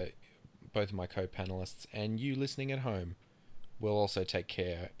both of my co-panelists and you listening at home will also take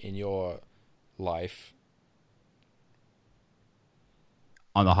care in your life.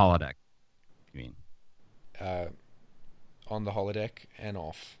 On the holodeck, you mean? On the holodeck and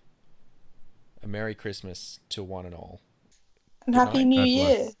off. A Merry Christmas to one and all. And Happy New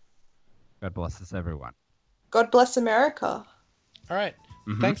Year. God bless us, everyone. God bless America. All right.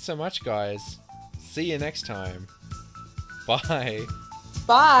 Thanks so much, guys. See you next time. Bye. Bye.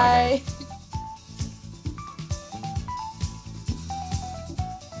 Bye, guys.